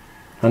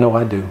 I know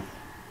I do.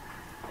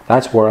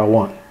 That's where I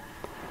want.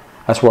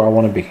 That's where I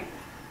want to be.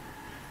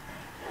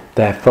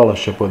 To have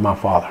fellowship with my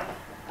Father.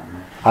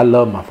 I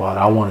love my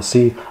Father. I want to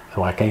see,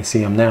 well, I can't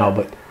see Him now,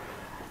 but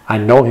I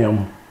know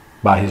Him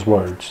by His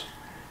words.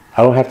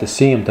 I don't have to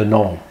see Him to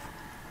know Him.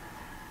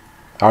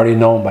 I already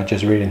know Him by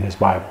just reading His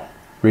Bible,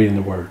 reading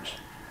the words.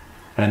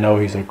 And I know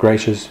He's a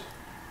gracious,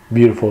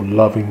 beautiful,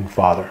 loving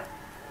Father.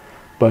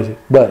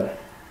 But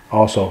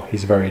also,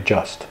 He's very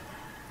just.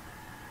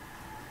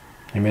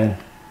 Amen.